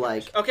feel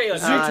like... Okay,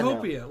 let's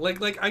Zootopia. Like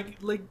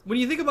when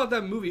you think about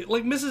that movie,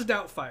 like Mrs.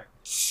 Doubtfire,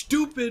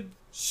 stupid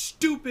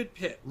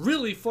pit,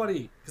 really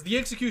funny because the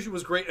execution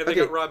was great and they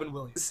Okay. got Robin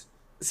Williams.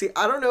 See,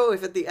 I don't know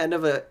if at the end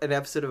of an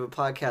episode of a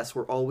podcast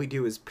where all we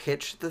do is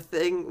pitch the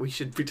thing, we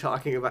should be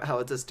talking about how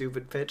it's a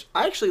stupid pitch.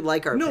 I actually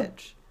like our No,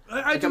 pitch.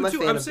 I Like, do I'm a too.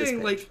 fan I'm of this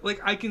saying pitch. like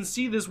I can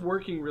see this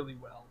working really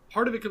well.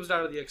 Part of it comes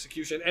down to the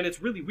execution, and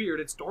it's really weird.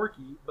 It's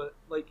dorky, but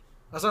like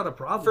that's not a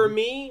problem For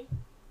me,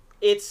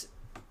 it's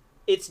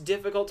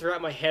difficult to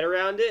wrap my head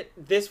around it.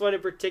 This one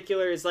in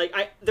particular is like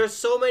there's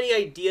so many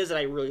ideas that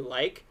I really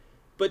like,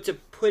 but to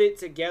put it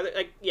together,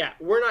 like, yeah,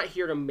 we're not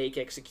here to make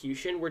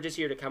execution. We're just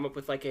here to come up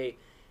with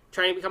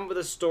trying to come up with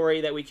a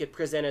story that we could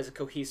present as a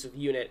cohesive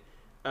unit.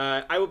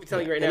 I will be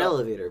telling you right an now,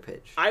 elevator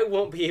pitch. I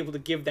won't be able to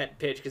give that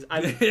pitch because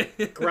I'm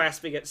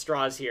grasping at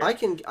straws here. I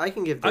can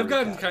give the I've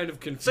gotten recap. kind of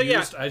confused. So,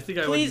 yeah, I think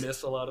I please- would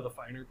miss a lot of the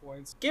finer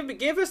points. Give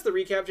us the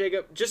recap,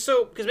 Jacob, just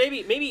so, because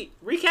maybe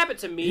recap it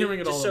to me Hearing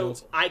it just all at so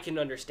once. I can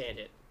understand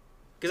it,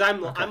 because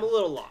I'm a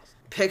little lost.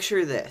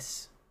 Picture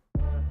this.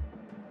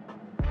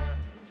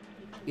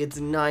 It's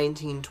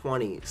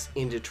 1920s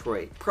in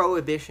Detroit.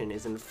 Prohibition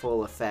is in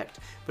full effect,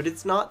 but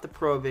it's not the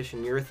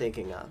prohibition you're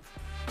thinking of.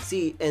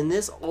 See, in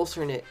this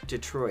alternate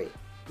Detroit,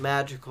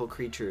 magical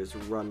creatures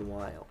run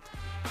wild.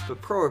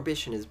 But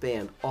prohibition has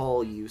banned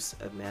all use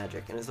of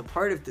magic, and as a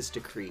part of this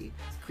decree,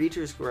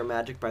 creatures who are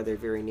magic by their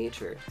very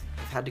nature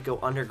have had to go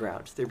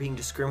underground. They're being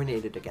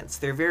discriminated against.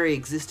 Their very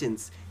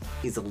existence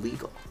is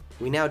illegal.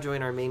 We now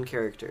join our main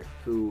character,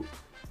 who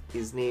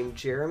is named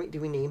Jeremy.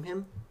 Did we name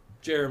him?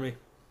 Jeremy.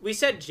 We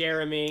said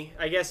Jeremy.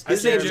 I guess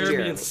His I name's say Jeremy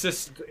Jeremy.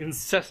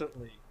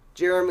 incessantly.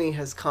 Jeremy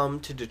has come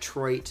to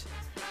Detroit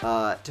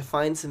to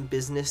find some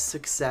business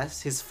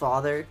success. His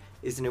father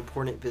is an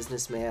important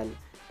businessman,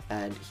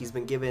 and he's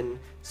been given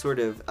sort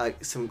of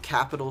some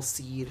capital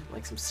seed,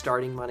 like some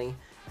starting money,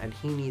 and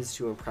he needs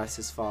to impress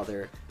his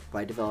father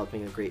by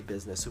developing a great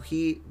business. So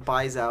he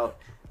buys out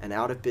an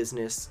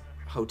out-of-business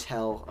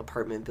hotel,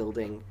 apartment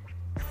building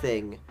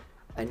thing,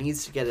 and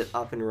needs to get it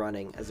up and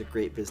running as a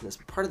great business.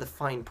 But part of the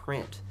fine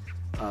print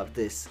of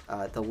this,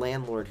 the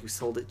landlord who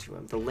sold it to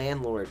him, the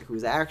landlord who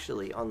is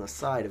actually on the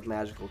side of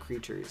magical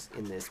creatures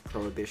in this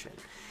prohibition,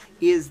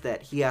 is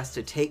that he has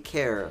to take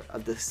care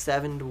of the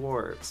 7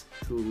 dwarves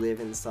who live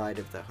inside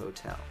of the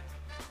hotel,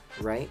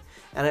 right?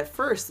 And at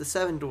first, the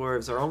 7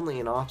 dwarves are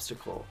only an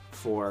obstacle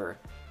for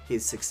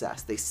his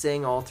success. They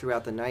sing all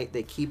throughout the night,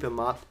 they keep him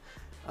up,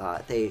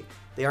 they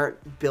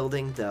aren't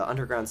building the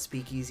underground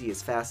speakeasy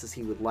as fast as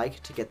he would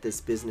like to get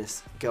this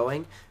business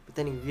going, but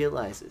then he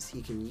realizes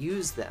he can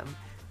use them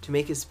to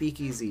make a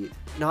speakeasy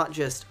not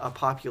just a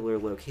popular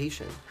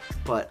location,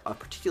 but a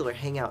particular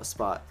hangout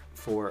spot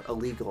for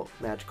illegal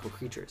magical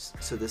creatures.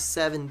 So the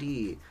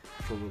 7D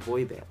from a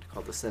boy band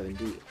called the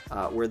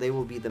 7D, where they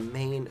will be the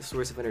main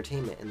source of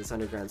entertainment in this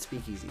underground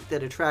speakeasy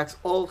that attracts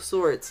all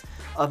sorts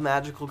of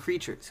magical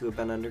creatures who have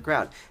been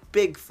underground.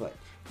 Bigfoot,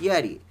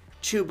 Yeti,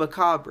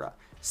 Chupacabra,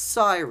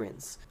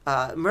 sirens,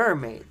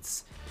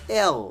 mermaids,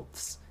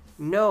 elves,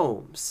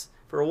 gnomes.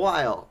 For a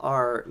while,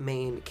 our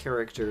main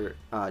character,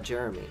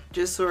 Jeremy,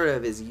 just sort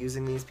of is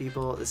using these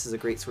people. This is a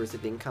great source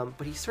of income,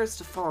 but he starts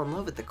to fall in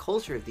love with the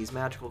culture of these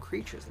magical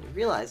creatures, and he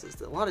realizes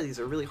that a lot of these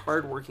are really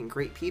hardworking,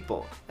 great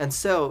people. And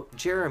so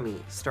Jeremy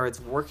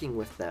starts working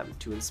with them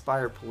to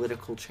inspire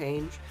political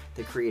change.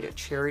 They create a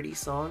charity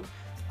song.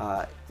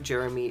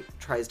 Jeremy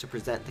tries to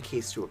present the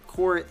case to a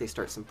court. They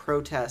start some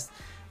protests,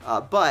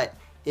 but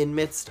in the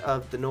midst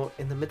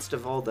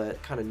of all the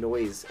kind of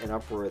noise and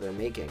uproar they're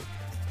making,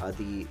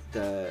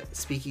 the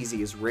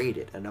speakeasy is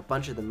raided, and a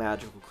bunch of the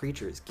magical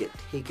creatures get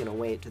taken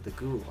away to the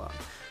gulag.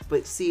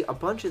 But see, a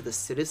bunch of the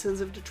citizens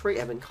of Detroit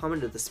have been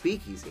coming to the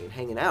speakeasy and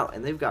hanging out,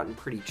 and they've gotten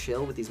pretty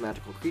chill with these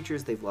magical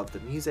creatures. They've loved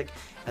the music,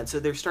 and so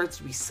there starts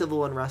to be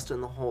civil unrest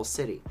in the whole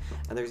city.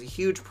 And there's a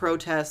huge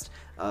protest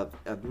of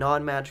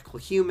non-magical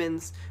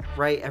humans,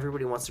 right?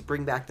 Everybody wants to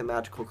bring back the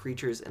magical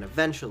creatures, and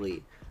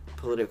eventually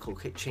political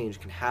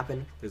change can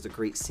happen. There's a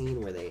great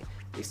scene where they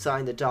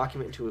sign the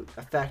document to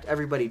effect.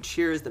 Everybody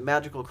cheers. The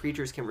magical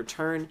creatures can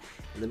return,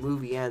 and the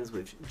movie ends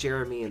with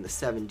Jeremy and the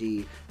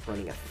 7D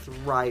running a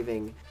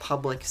thriving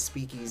public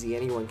speakeasy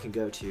anyone can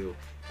go to,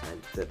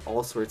 and that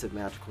all sorts of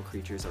magical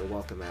creatures are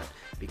welcome at,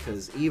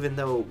 because even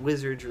though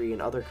wizardry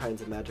and other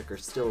kinds of magic are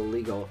still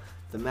illegal,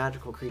 the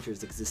magical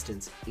creature's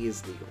existence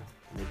is legal,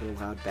 and they've been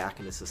allowed back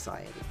into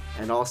society.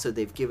 And also,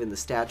 they've given the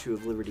Statue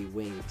of Liberty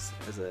wings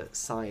as a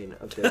sign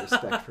of their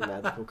respect for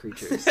magical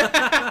creatures.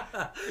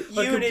 A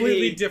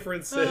completely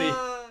different city.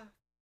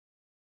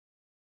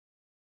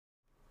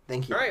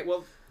 Thank you. All right,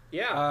 well,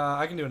 yeah.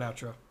 I can do an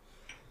outro.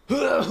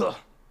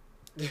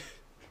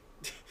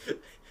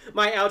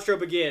 My outro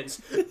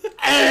begins.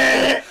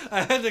 I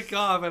had to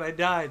cough and I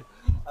died.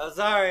 I'm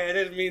sorry, I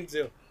didn't mean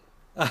to.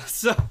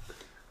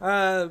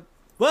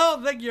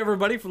 Well, thank you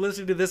everybody for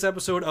listening to this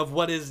episode of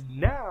what is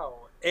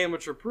now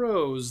Amateur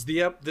Pros, the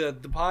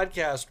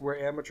podcast where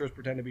amateurs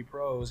pretend to be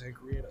pros and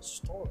create a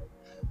story.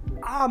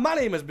 My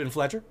name has been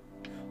Fletcher.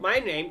 My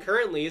name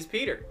currently is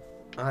Peter.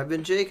 I've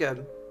been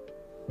Jacob.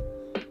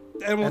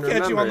 And we'll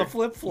catch you on the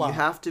flip-flop. You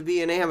have to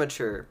be an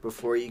amateur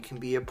before you can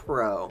be a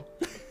pro.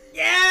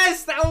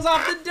 Yes! That was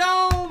off the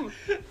dome!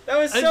 That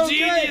was so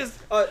genius.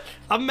 Good!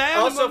 A man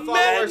Also of follow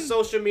men. our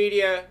social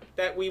media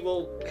that we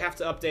will have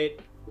to update.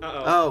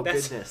 Uh-oh. Oh,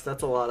 goodness.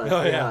 That's a lot of...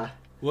 Oh, yeah.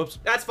 Whoops.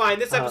 That's fine.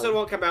 This episode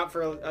won't come out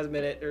for a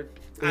minute. Or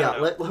I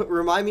don't know.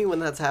 Remind me when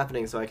that's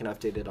happening so I can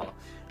update it all.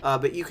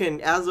 But you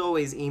can, as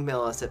always,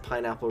 email us at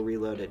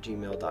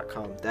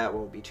pineapplereload@gmail.com. That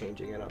won't be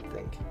changing, I don't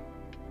think.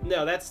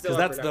 No, that's still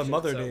Because that's the production,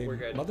 mother so name. We're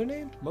good. Mother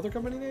name? Mother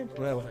company name?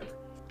 Well, whatever.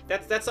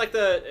 That's like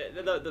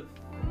the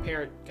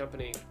parent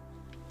company.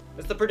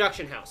 That's the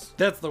production house.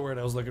 That's the word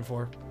I was looking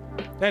for.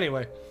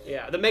 Anyway.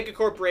 Yeah, the mega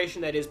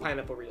corporation that is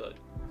Pineapple Reload.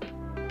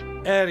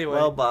 Anyway,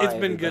 well, bye, it's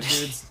been everybody. good,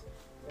 dudes.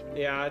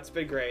 Yeah, it's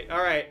been great.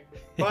 All right.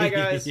 Bye,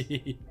 guys.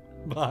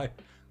 Bye.